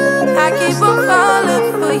day, I keep on falling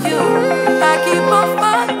for you. I keep on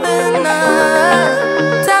falling.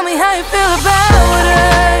 Tell me how you feel about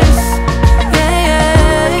us. Yeah,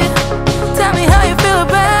 yeah. Tell me how you feel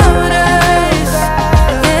about us.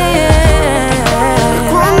 Yeah, yeah.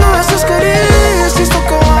 Cuando esas caricias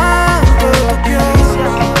tocaban toda tu piel.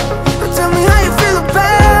 Tell me how you feel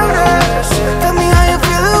about us. Tell me how you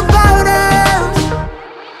feel about us.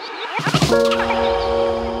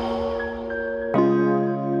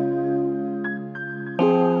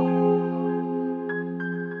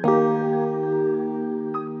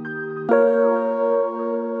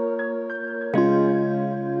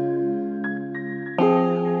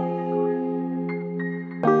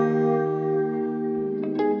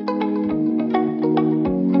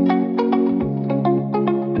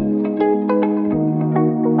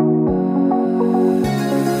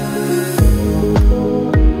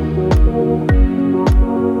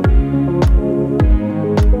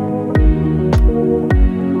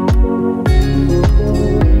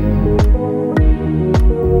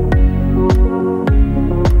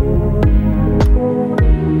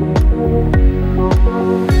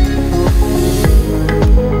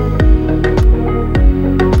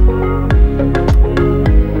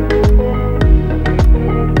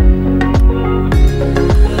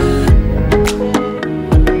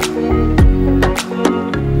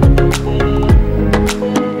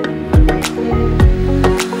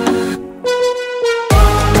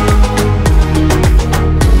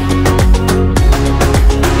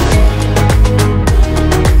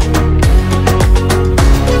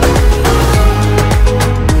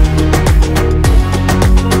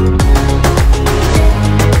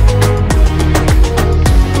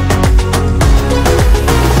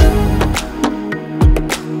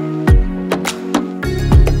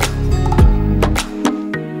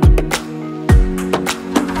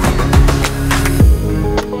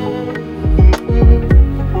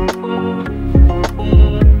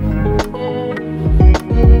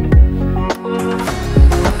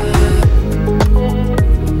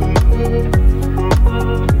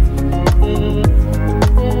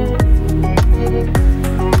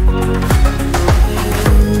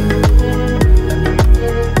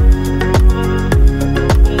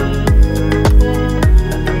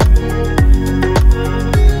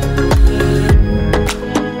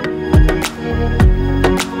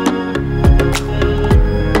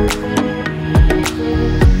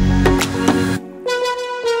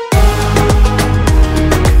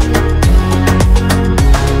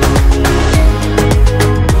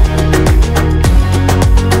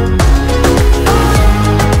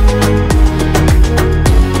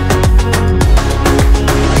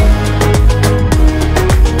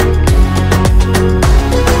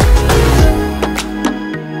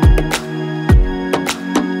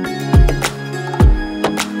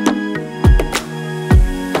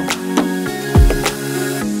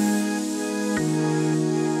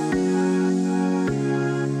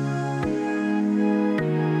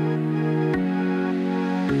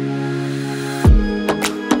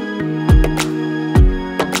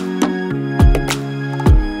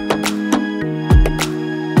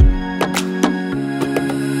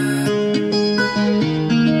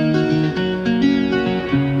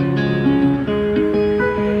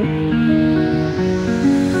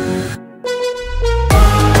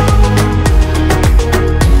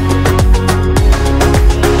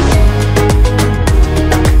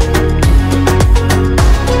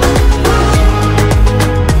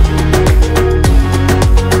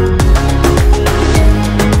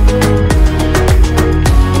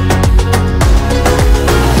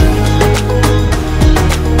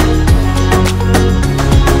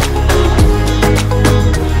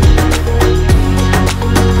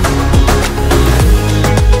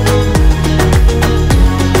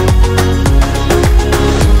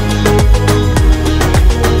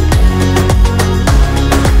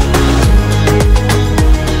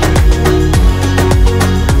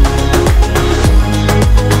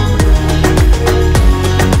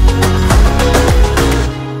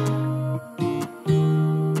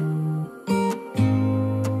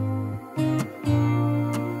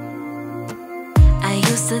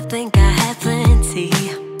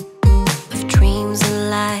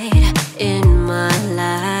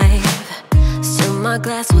 My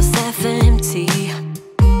glass was half empty,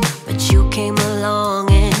 but you came along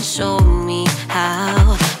and showed me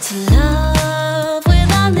how to love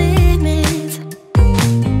without limits,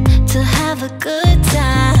 to have a good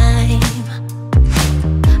time.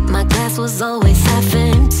 My glass was always half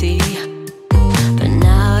empty, but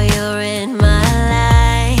now you're in my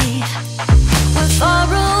life. We're far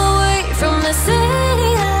away from the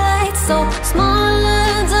city lights, so small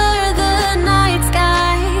under the night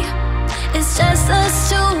sky. It's just us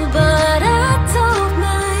two, but I don't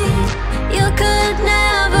mind. You could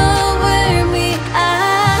never wear me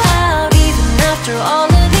out. Even after all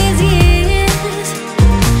of these years,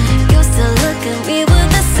 you still look at me with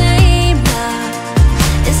the same love.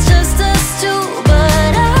 It's just us two,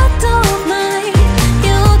 but I don't mind.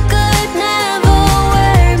 You could never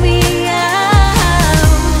wear me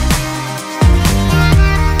out.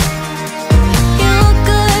 You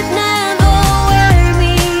could never wear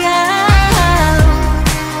me out.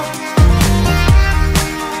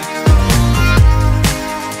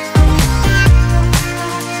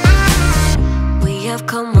 We have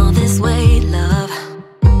come all this way, love,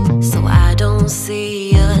 so I don't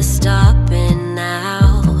see us stopping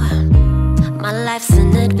now. My life's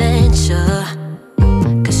an adventure,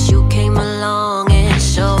 'cause you came along and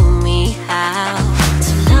showed me how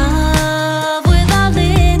to love without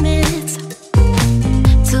limits,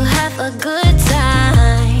 to have a good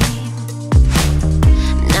time.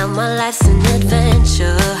 Now my life's an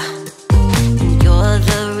adventure, and you're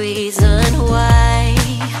the reason why.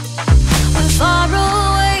 We're far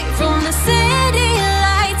away from the city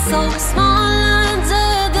lights, so small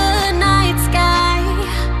under the night sky.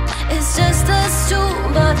 It's just us two,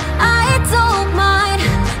 but I don't mind.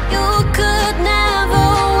 You could never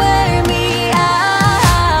wear me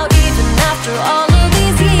out. Even after all of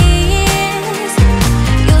these years,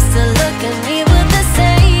 you still look at me with the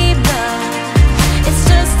same love. It's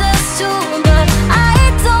just us two, but I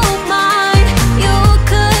don't mind. You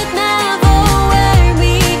could never wear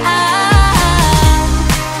me out.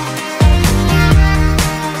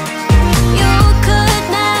 You could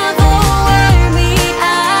never wear me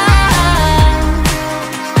out.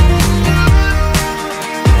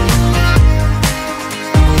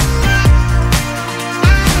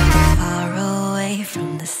 Far away from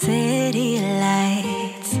the city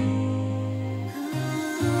lights.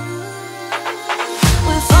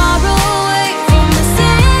 We're far away from the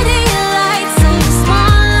city lights, so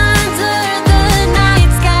small under the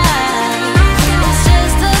night sky. It's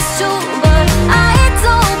just us two, but I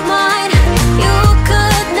don't mind. You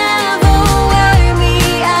could never wear me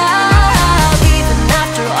out. Even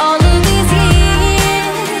after all of these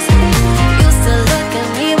years, you still look at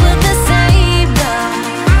me with the same love.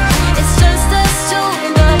 It's just us two,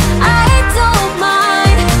 but I don't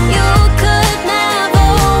mind. You could never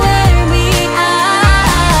wear me out.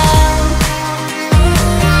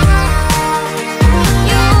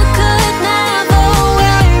 You could never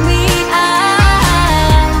wear me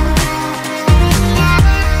out.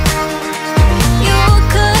 You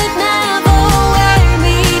could never wear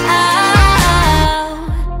me out.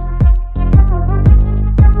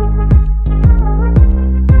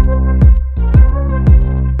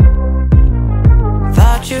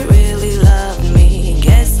 Thought you really loved me,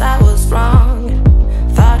 guess I was wrong.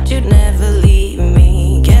 Thought you'd never leave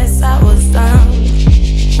me, guess I was dumb.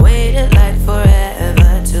 Waited like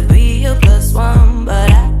forever to be your plus one, but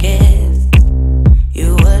I guess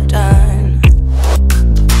you were done.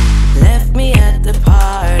 Left me at the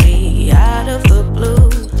party, out of the blue,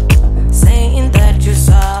 saying that you're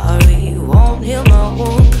sorry, won't heal my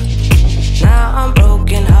wound. Now I'm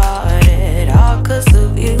broken hearted, all 'cause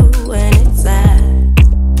of you, and it's sad,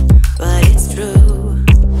 but it's true.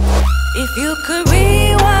 If you could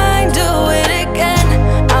rewind, do it again.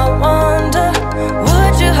 I wonder,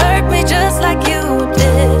 would you hurt me just like you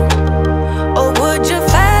did? Or would you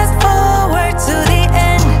fast forward to the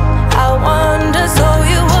end? I wonder, so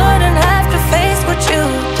you wouldn't have to face what you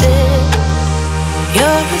did.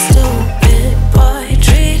 You're a stupid boy,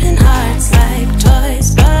 treating hearts like toys,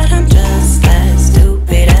 but I'm just as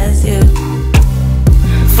stupid as you.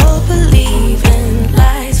 Full believing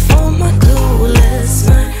lies for my clueless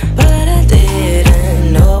mind, but I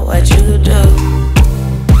didn't know what you do.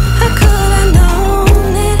 How could I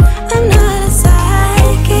known it? I'm not a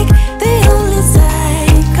psychic. The only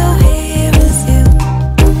psycho here is you.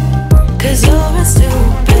 'Cause you're a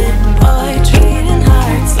stupid boy, treating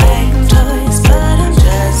hearts like toys, but I'm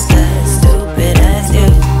just as stupid as you.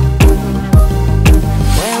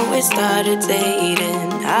 When we started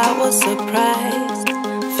dating, I was surprised.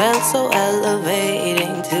 Felt so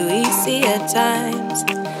elevating, too easy at times.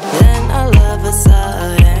 Then all of a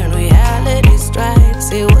sudden reality struck. try to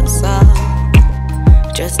see what's up.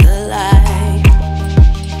 Just a lie.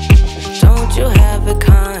 Don't you have a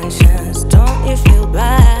conscience? Don't you feel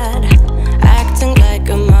bad? Acting like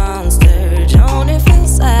a monster, don't you feel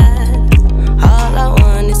sad? All I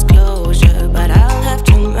want is closure, but I'll have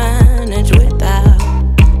to manage without.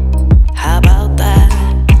 How about that?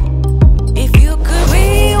 If you could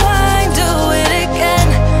rewind, do it again.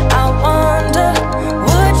 I wonder,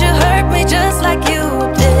 would you hurt me just like you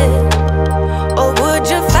did? Or would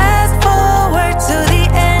you fast forward to the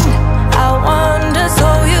end? I wonder, so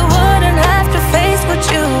you wouldn't have to face what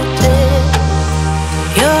you did.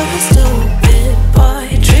 You're a stupid boy,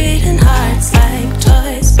 treating hearts like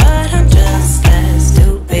toys, but I'm just as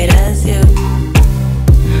stupid as you.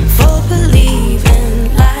 For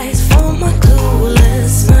believing lies from my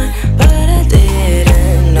clueless mind, but I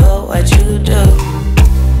didn't know what you do.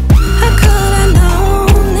 I could have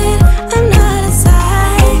known it, I'm not a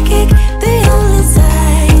psychic. The only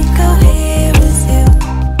psycho here is you.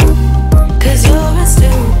 'Cause you're a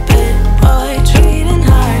stupid boy, treating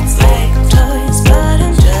hearts like toys, but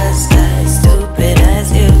I'm just as stupid as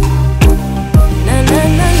you. Na na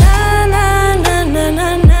na na na na na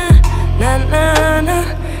na na na na,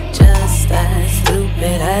 just as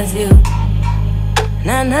stupid as you.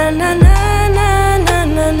 Na na na na na na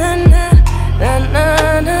na na na na na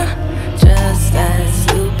na, just as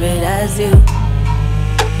stupid as you.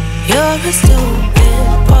 You're a stupid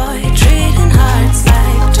boy, treating hearts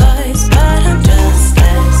like toys, but I'm just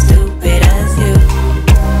as stupid as you.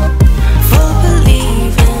 For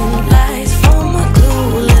believing lies from my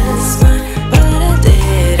clueless mind, but I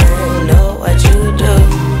didn't know what you do.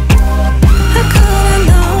 I could have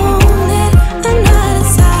known it, I'm not a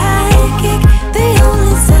psychic. The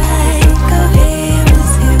only psycho here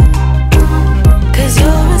is you. 'Cause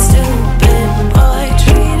you're a stupid boy,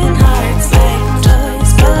 treating hearts like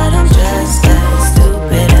toys, but I'm just as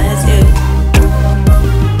stupid as you.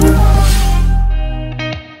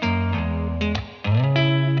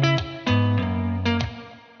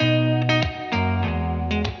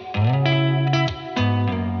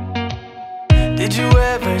 Did you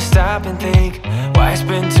ever stop and think, why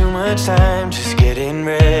spend too much time just getting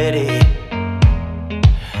ready?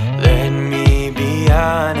 Let me be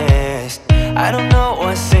honest, I don't know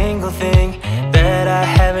a single thing that I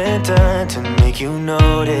haven't done to make you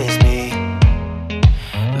notice me.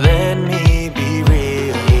 Let me be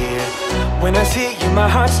real here. When I see you, my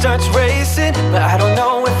heart starts racing, but I don't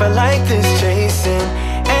know if I like this chasing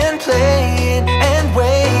and playing and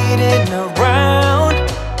waiting around.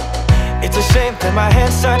 It's a shame that my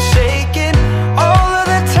hands start shaking all of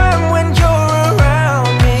the time when you're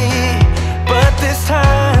around me. But this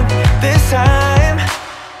time,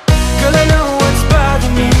 girl, I know what's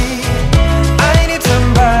bothering me. I need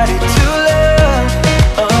somebody to love.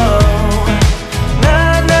 Oh,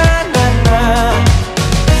 nah, nah, nah, nah.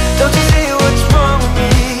 Don't you see what's wrong with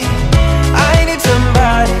me? I need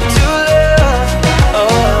somebody to love. Oh,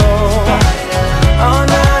 oh,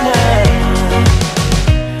 nah, nah.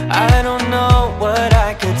 I don't know what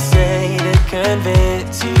I could say to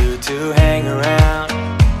convince you to hang around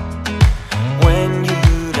when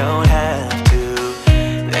you don't have to.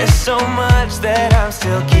 There's so much that I'm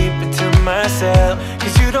still keeping to myself,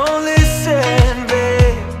 'cause you don't listen,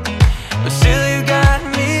 babe. But still you got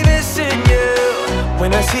me missing you.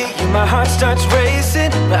 When I see you, my heart starts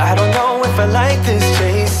racing, but I don't know if I like this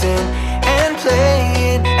chasing and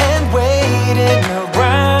playing and waiting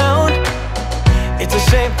around. It's a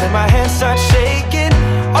shame that my hands start shaking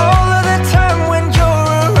all of the time when you're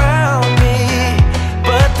around me.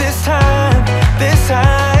 But this time,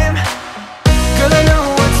 girl, I know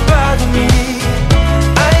what's bothering me.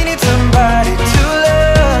 I need somebody to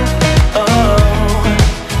love. Oh,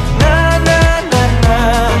 nah, nah, nah,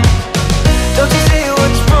 nah. Don't you see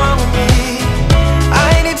what's wrong with me?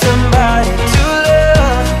 I need somebody to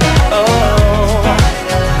love. Oh,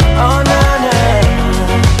 oh, nah, nah.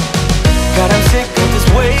 God, I'm sick of this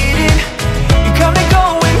waiting.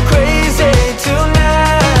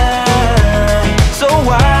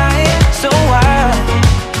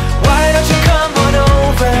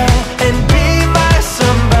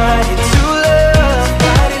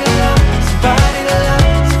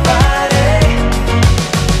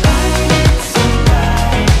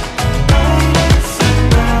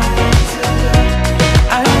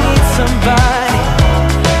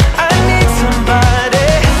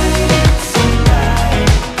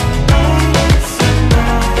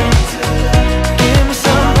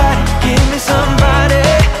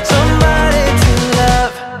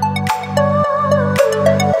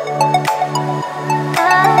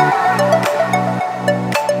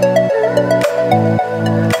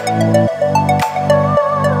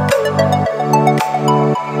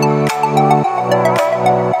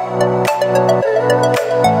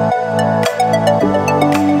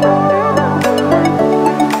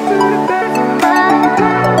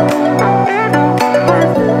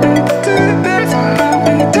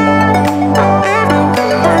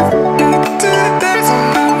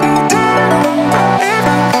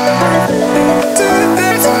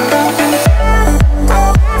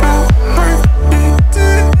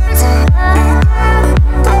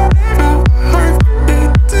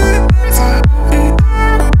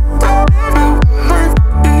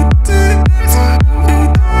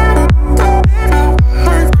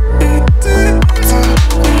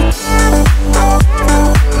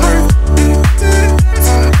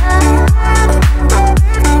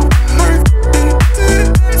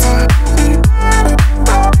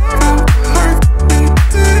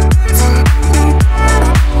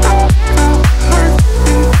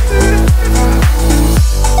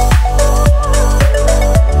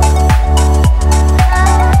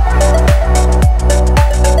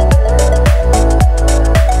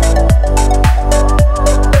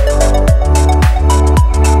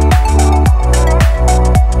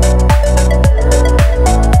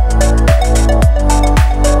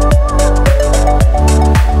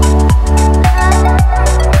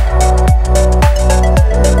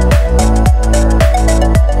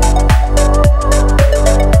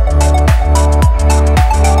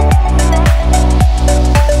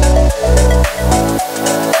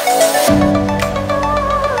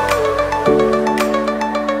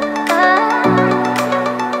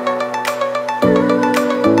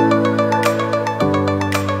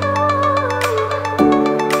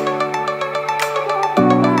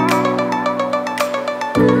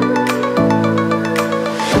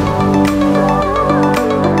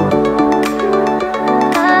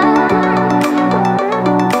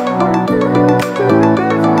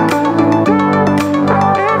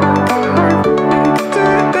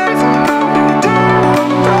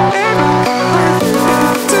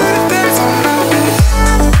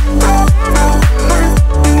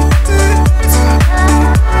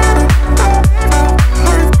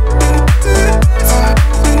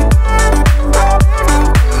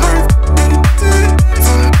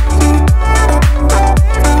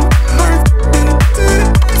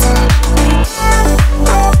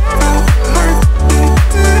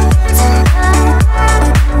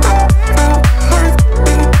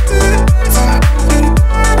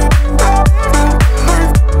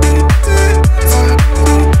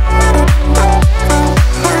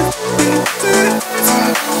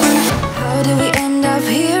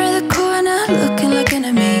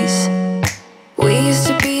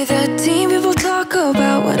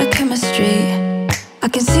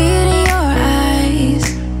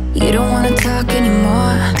 You don't wanna talk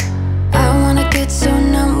anymore. I wanna get so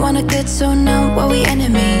numb while we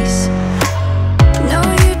enemies. No,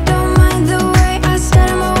 you don't mind the way I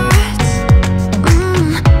stutter my words.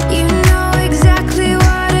 You know exactly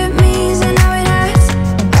what it means and how it hurts.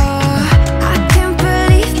 Oh, I can't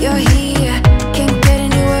believe you're here. Can't get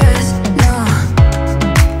any worse. No,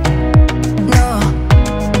 no.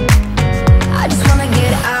 I just wanna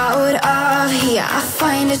get out of here. I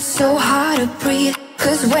find it so hard to breathe.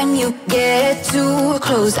 'Cause when you get too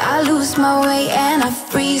close, I lose my way and I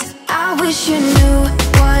freeze. I wish you knew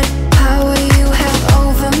what power you have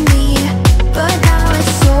over me, but now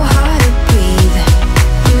it's so hard to breathe.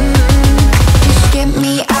 Just get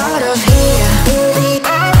me out of here.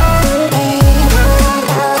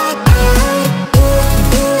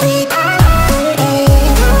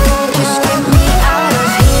 Just get me out of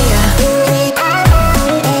here.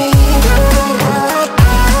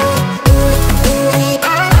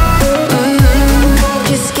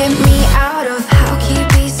 Just get me out of. How can you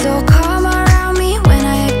be so calm around me when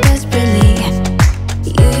I act desperately?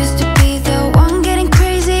 You used to be the one getting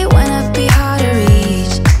crazy when I'd be hard to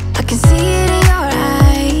reach. I can see it in your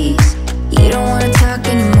eyes. You don't wanna talk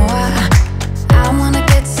anymore. I wanna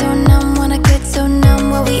get so numb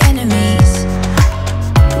while we enemies.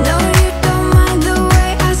 No, you don't mind the way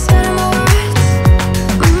I stutter my words.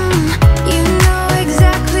 You know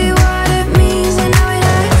exactly what it means and how it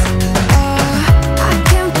hurts. Oh, I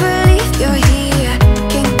can't believe you're here.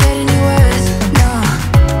 Can't get any worse. No,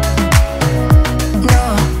 no.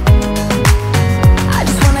 I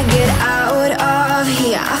just wanna get out of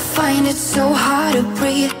here. I find it so hard to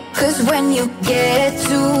breathe. 'Cause when you get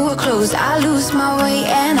too close, I lose my way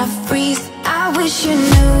and I freeze. I wish you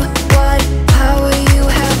knew what power you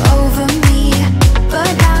have over me, but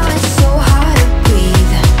now it's so hard to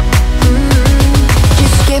breathe.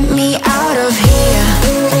 Just get me out of here.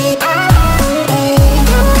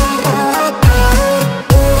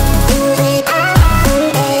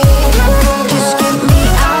 Just get me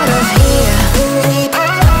out of here.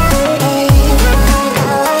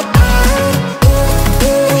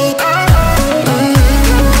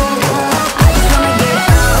 I just wanna get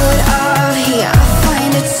out of here. I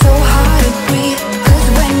find it so hard to breathe. 'Cause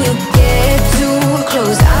when you get too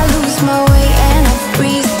close, I lose my way and I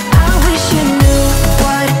freeze. I wish you knew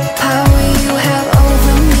what power you have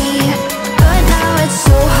over me, but now it's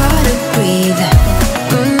so hard to breathe.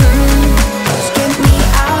 Just get me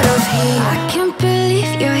out of here. I can't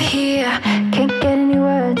believe you're here. Can't get any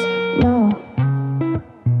words. No.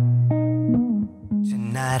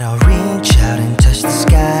 Tonight I'll reach out and touch the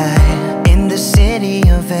sky. In the city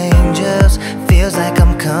of angels, feels like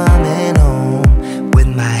I'm coming home. With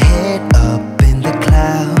my head up in the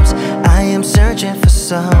clouds, I am searching for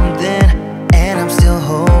something, and I'm still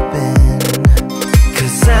hoping.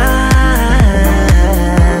 'Cause I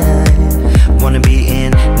wanna be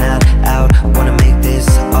in, not out, wanna make this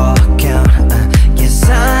all count. Yes,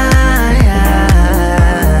 I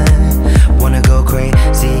wanna go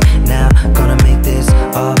crazy now, gonna make this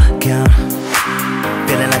all count.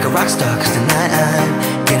 Feeling like a rock star 'cause tonight I'm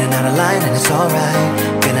getting out of line and it's alright.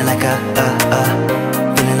 Feeling like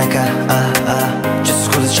feeling like just as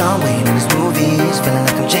cool as John Wayne in his movies. Feeling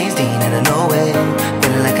like I'm James Dean and I know it.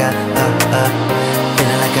 Feeling like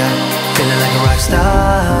feeling like a rock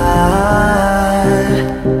star.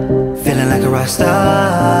 Feeling like a rock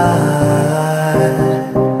star.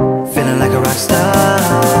 Feeling like a rock star.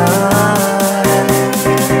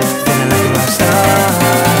 Feeling like a rock star.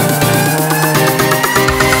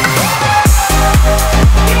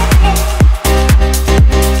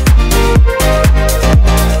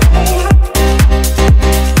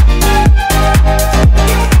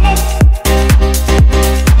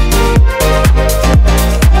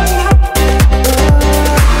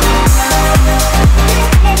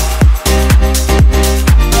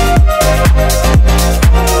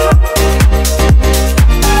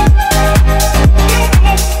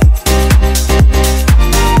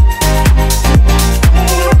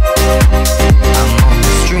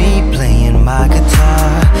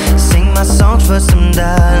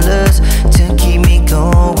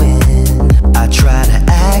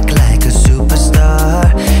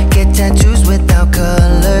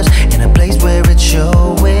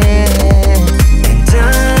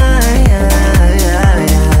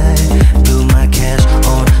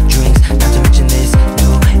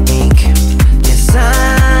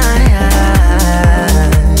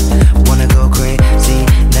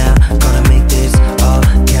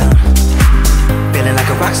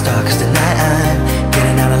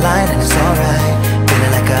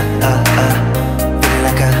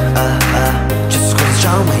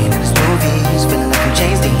 John Wayne in his movies, feeling like I'm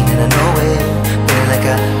James Dean and I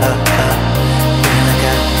feeling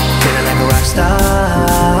like a rock star,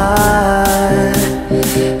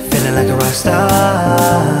 feeling like a rock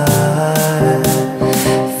star,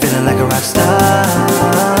 feeling like a rock star,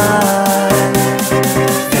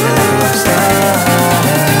 feeling like a rock star.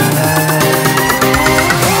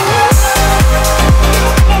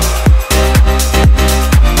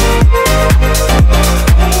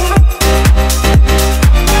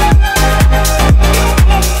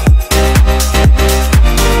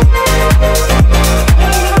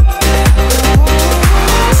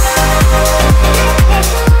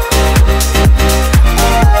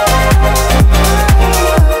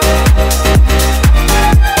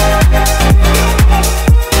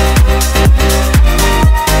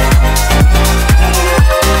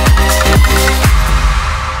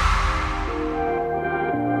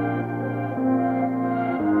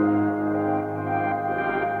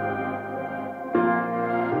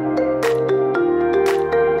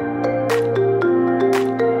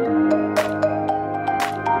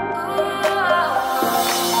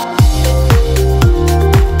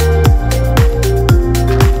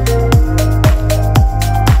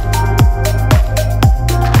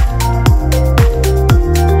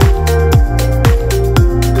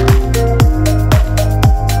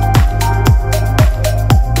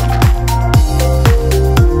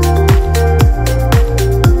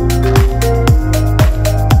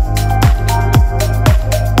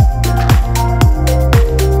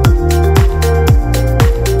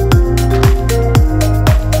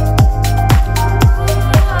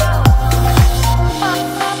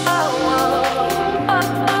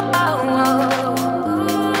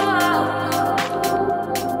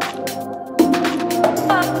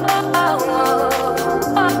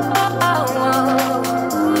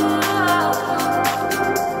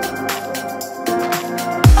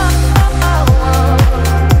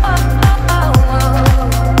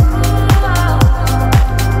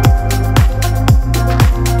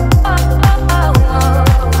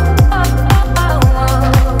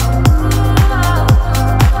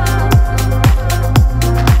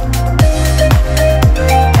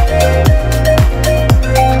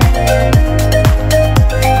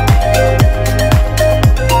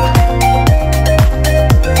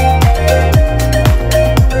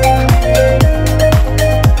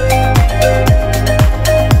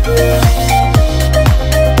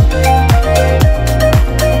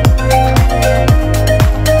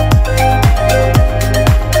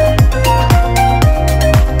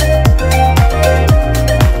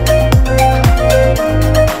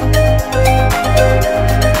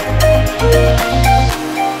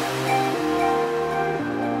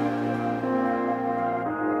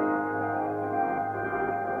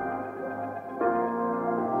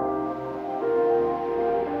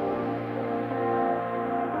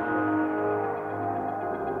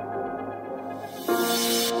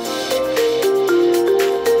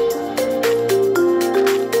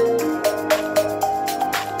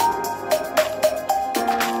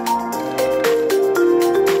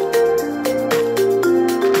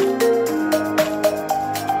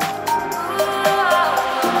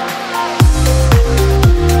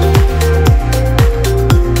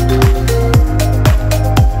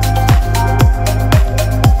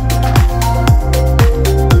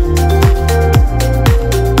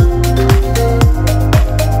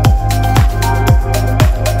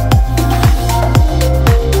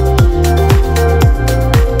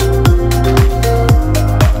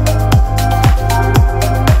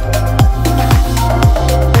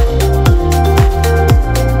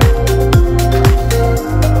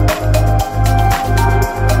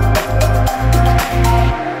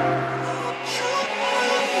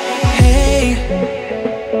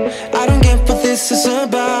 this is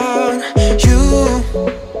about you.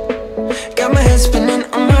 Got my head spinning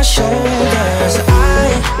on my shoulders.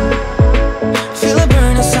 I feel a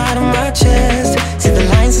burn inside of my chest. See the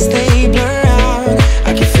lines as they blur out.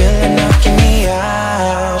 I can feel it knocking me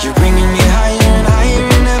out. You're bringing me higher and higher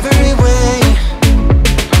in every way.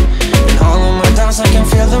 And all of my doubts, I can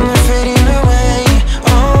feel them, they're fading away.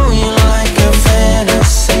 Oh, you're like a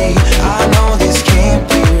fantasy. I know this can't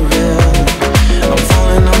be real. I'm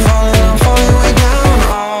falling, I'm falling, I'm falling way down.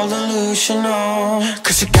 All delusional.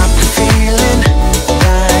 'Cause you got me feeling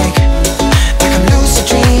like I'm lucid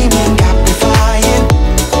dreaming.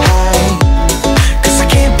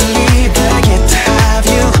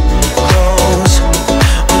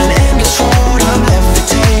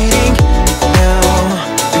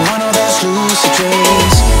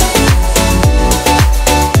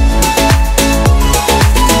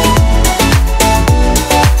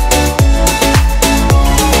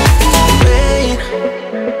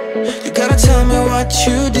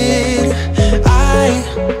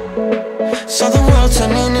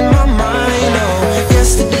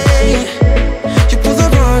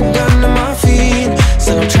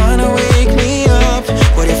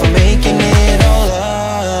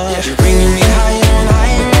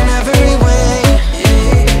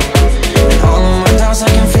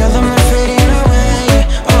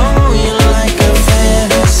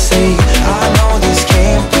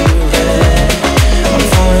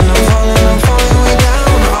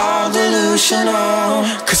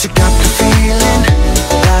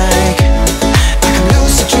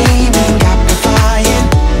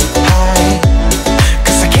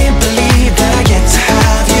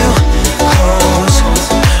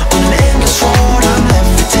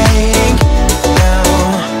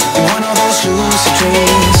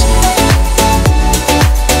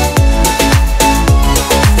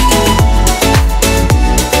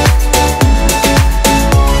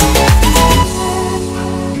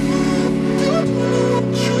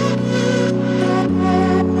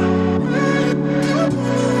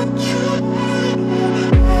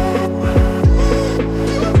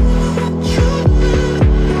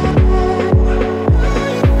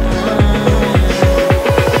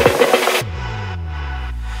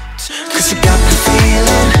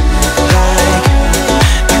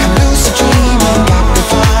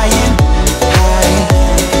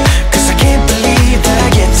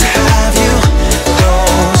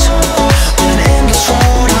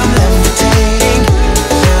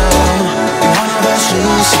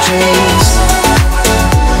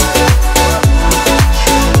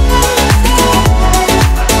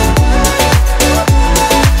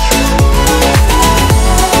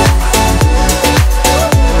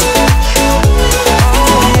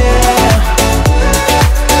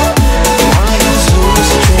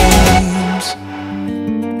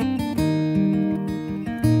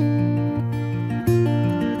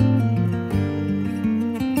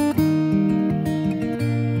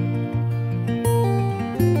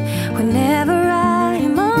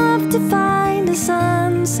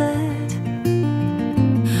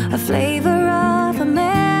 flavor of a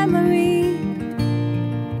memory.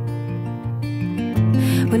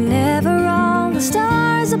 Whenever all the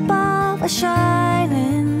stars above are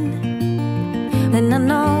shining, then I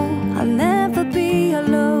know I'll never be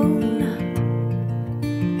alone.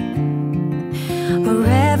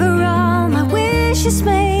 Wherever all my wishes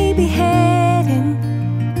may be heading,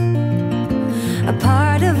 a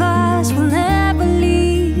part of us will never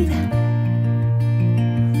leave.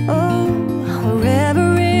 Oh,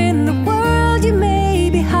 wherever in the world you may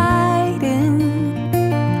be hiding,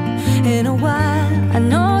 in a while I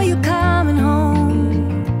know you're coming home.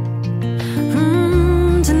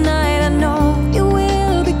 Tonight I know you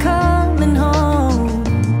will be coming home.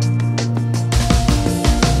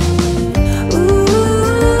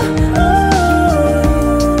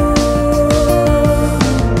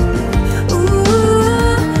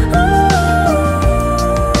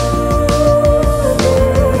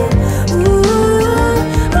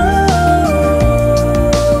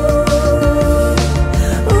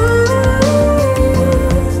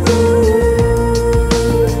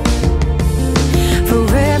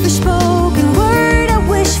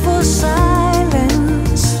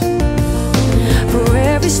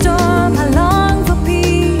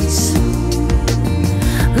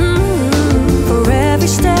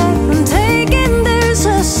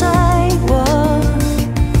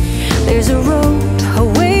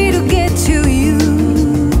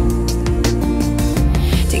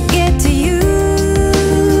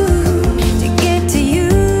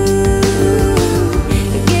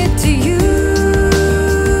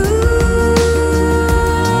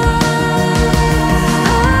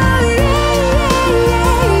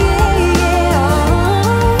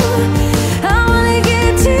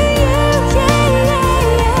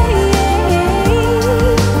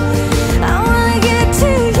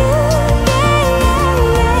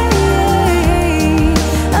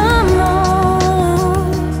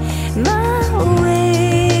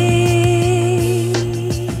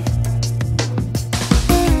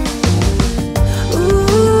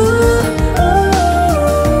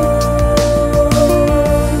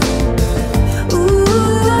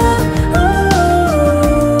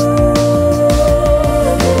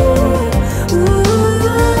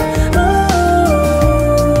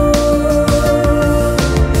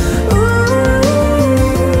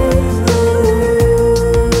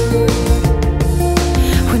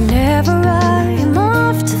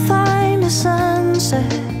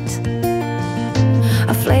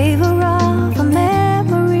 A flavor of a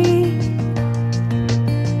memory.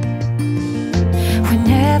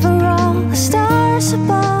 Whenever all the stars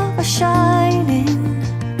above are shining,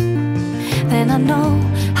 then I know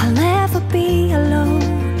I'll never be alone.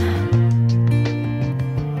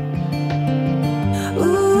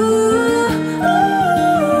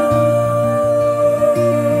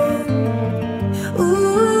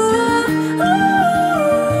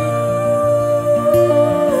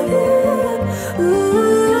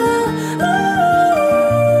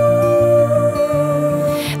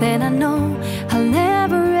 Then I know I'll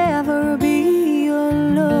never ever be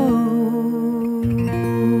alone.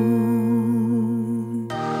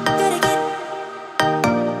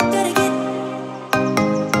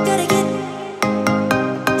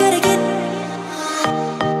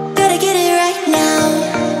 Gotta get it right now.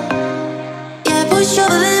 Yeah, push all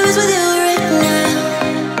the limits with you right now.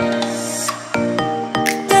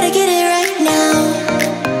 Gotta get it right now.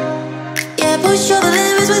 Yeah, push all the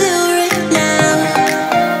limits with you right now.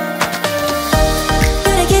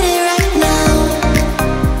 Gotta get it right now.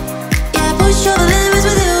 Yeah, push all the limits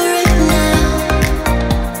with you right now.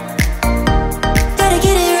 Gotta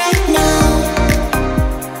get it right now.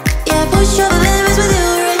 Yeah, push all the limits with you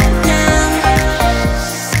right now.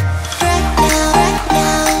 Right now, right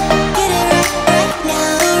now. Get it right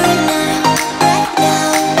now.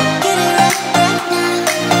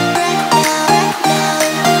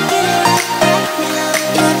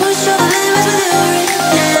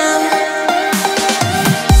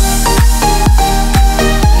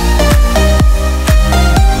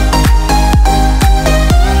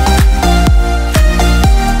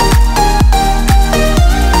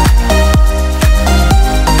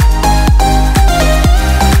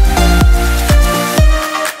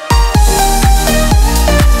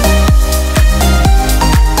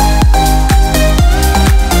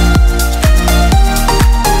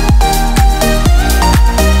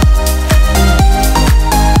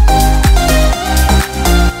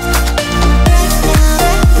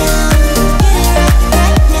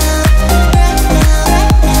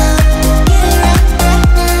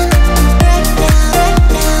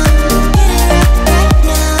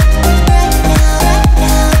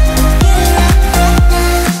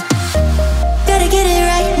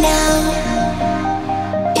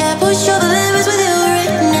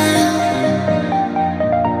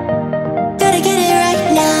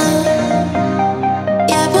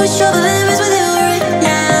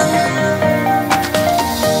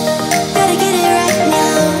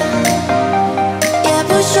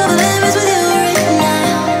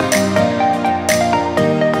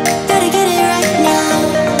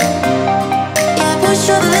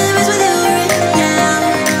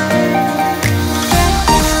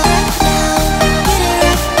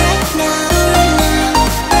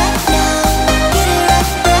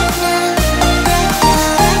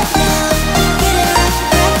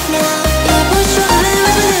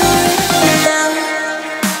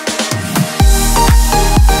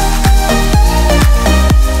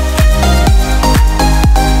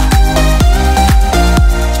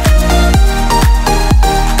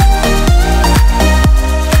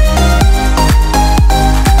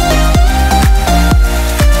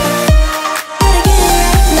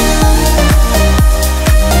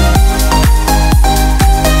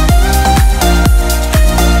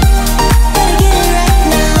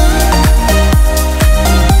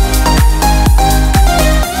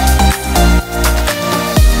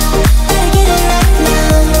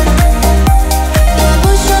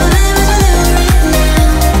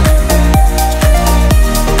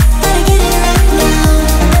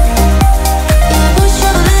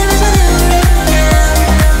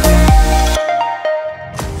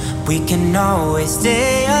 can always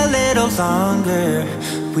stay a little longer.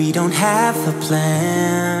 We don't have a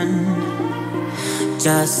plan.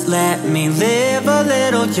 Just let me live a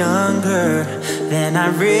little younger than I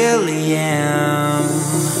really am.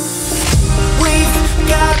 We've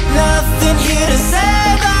got nothing here to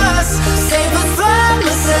save us, save us from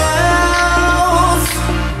ourselves.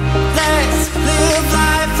 Let's live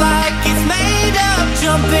life like it's made up,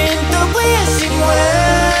 jump in the wishing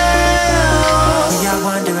well. We are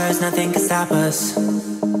wanderers, nothing can stop us.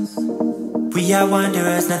 We are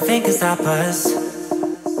wanderers, nothing can stop us.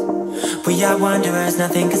 We are wanderers,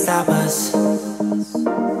 nothing can stop us.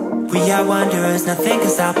 We are wanderers, nothing can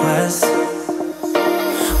stop us.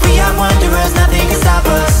 We are wanderers, nothing can stop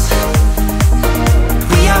us.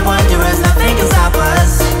 We are wanderers, nothing can stop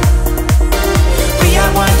us. We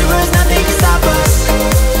are wanderers, nothing can stop us.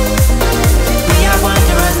 We are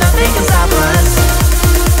wanderers, nothing can stop us.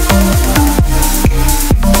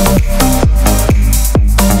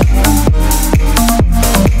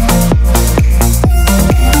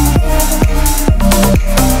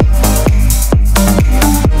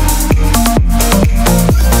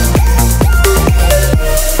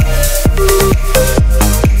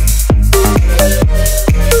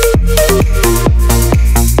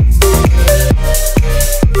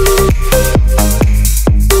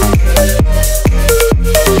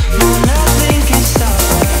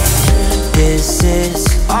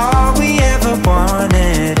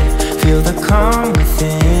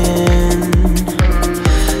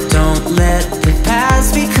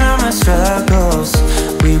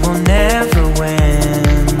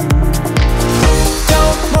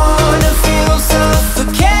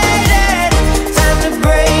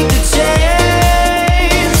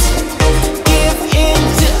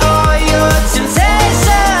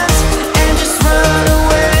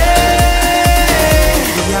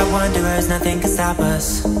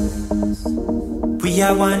 We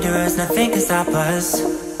are wanderers, nothing can stop us.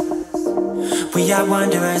 We are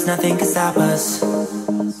wanderers, nothing can stop us.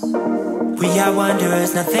 We are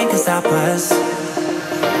wanderers, nothing can stop us.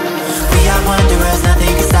 We are wanderers,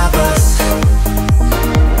 nothing can stop us.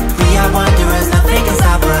 We are wanderers, nothing can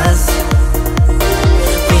stop us.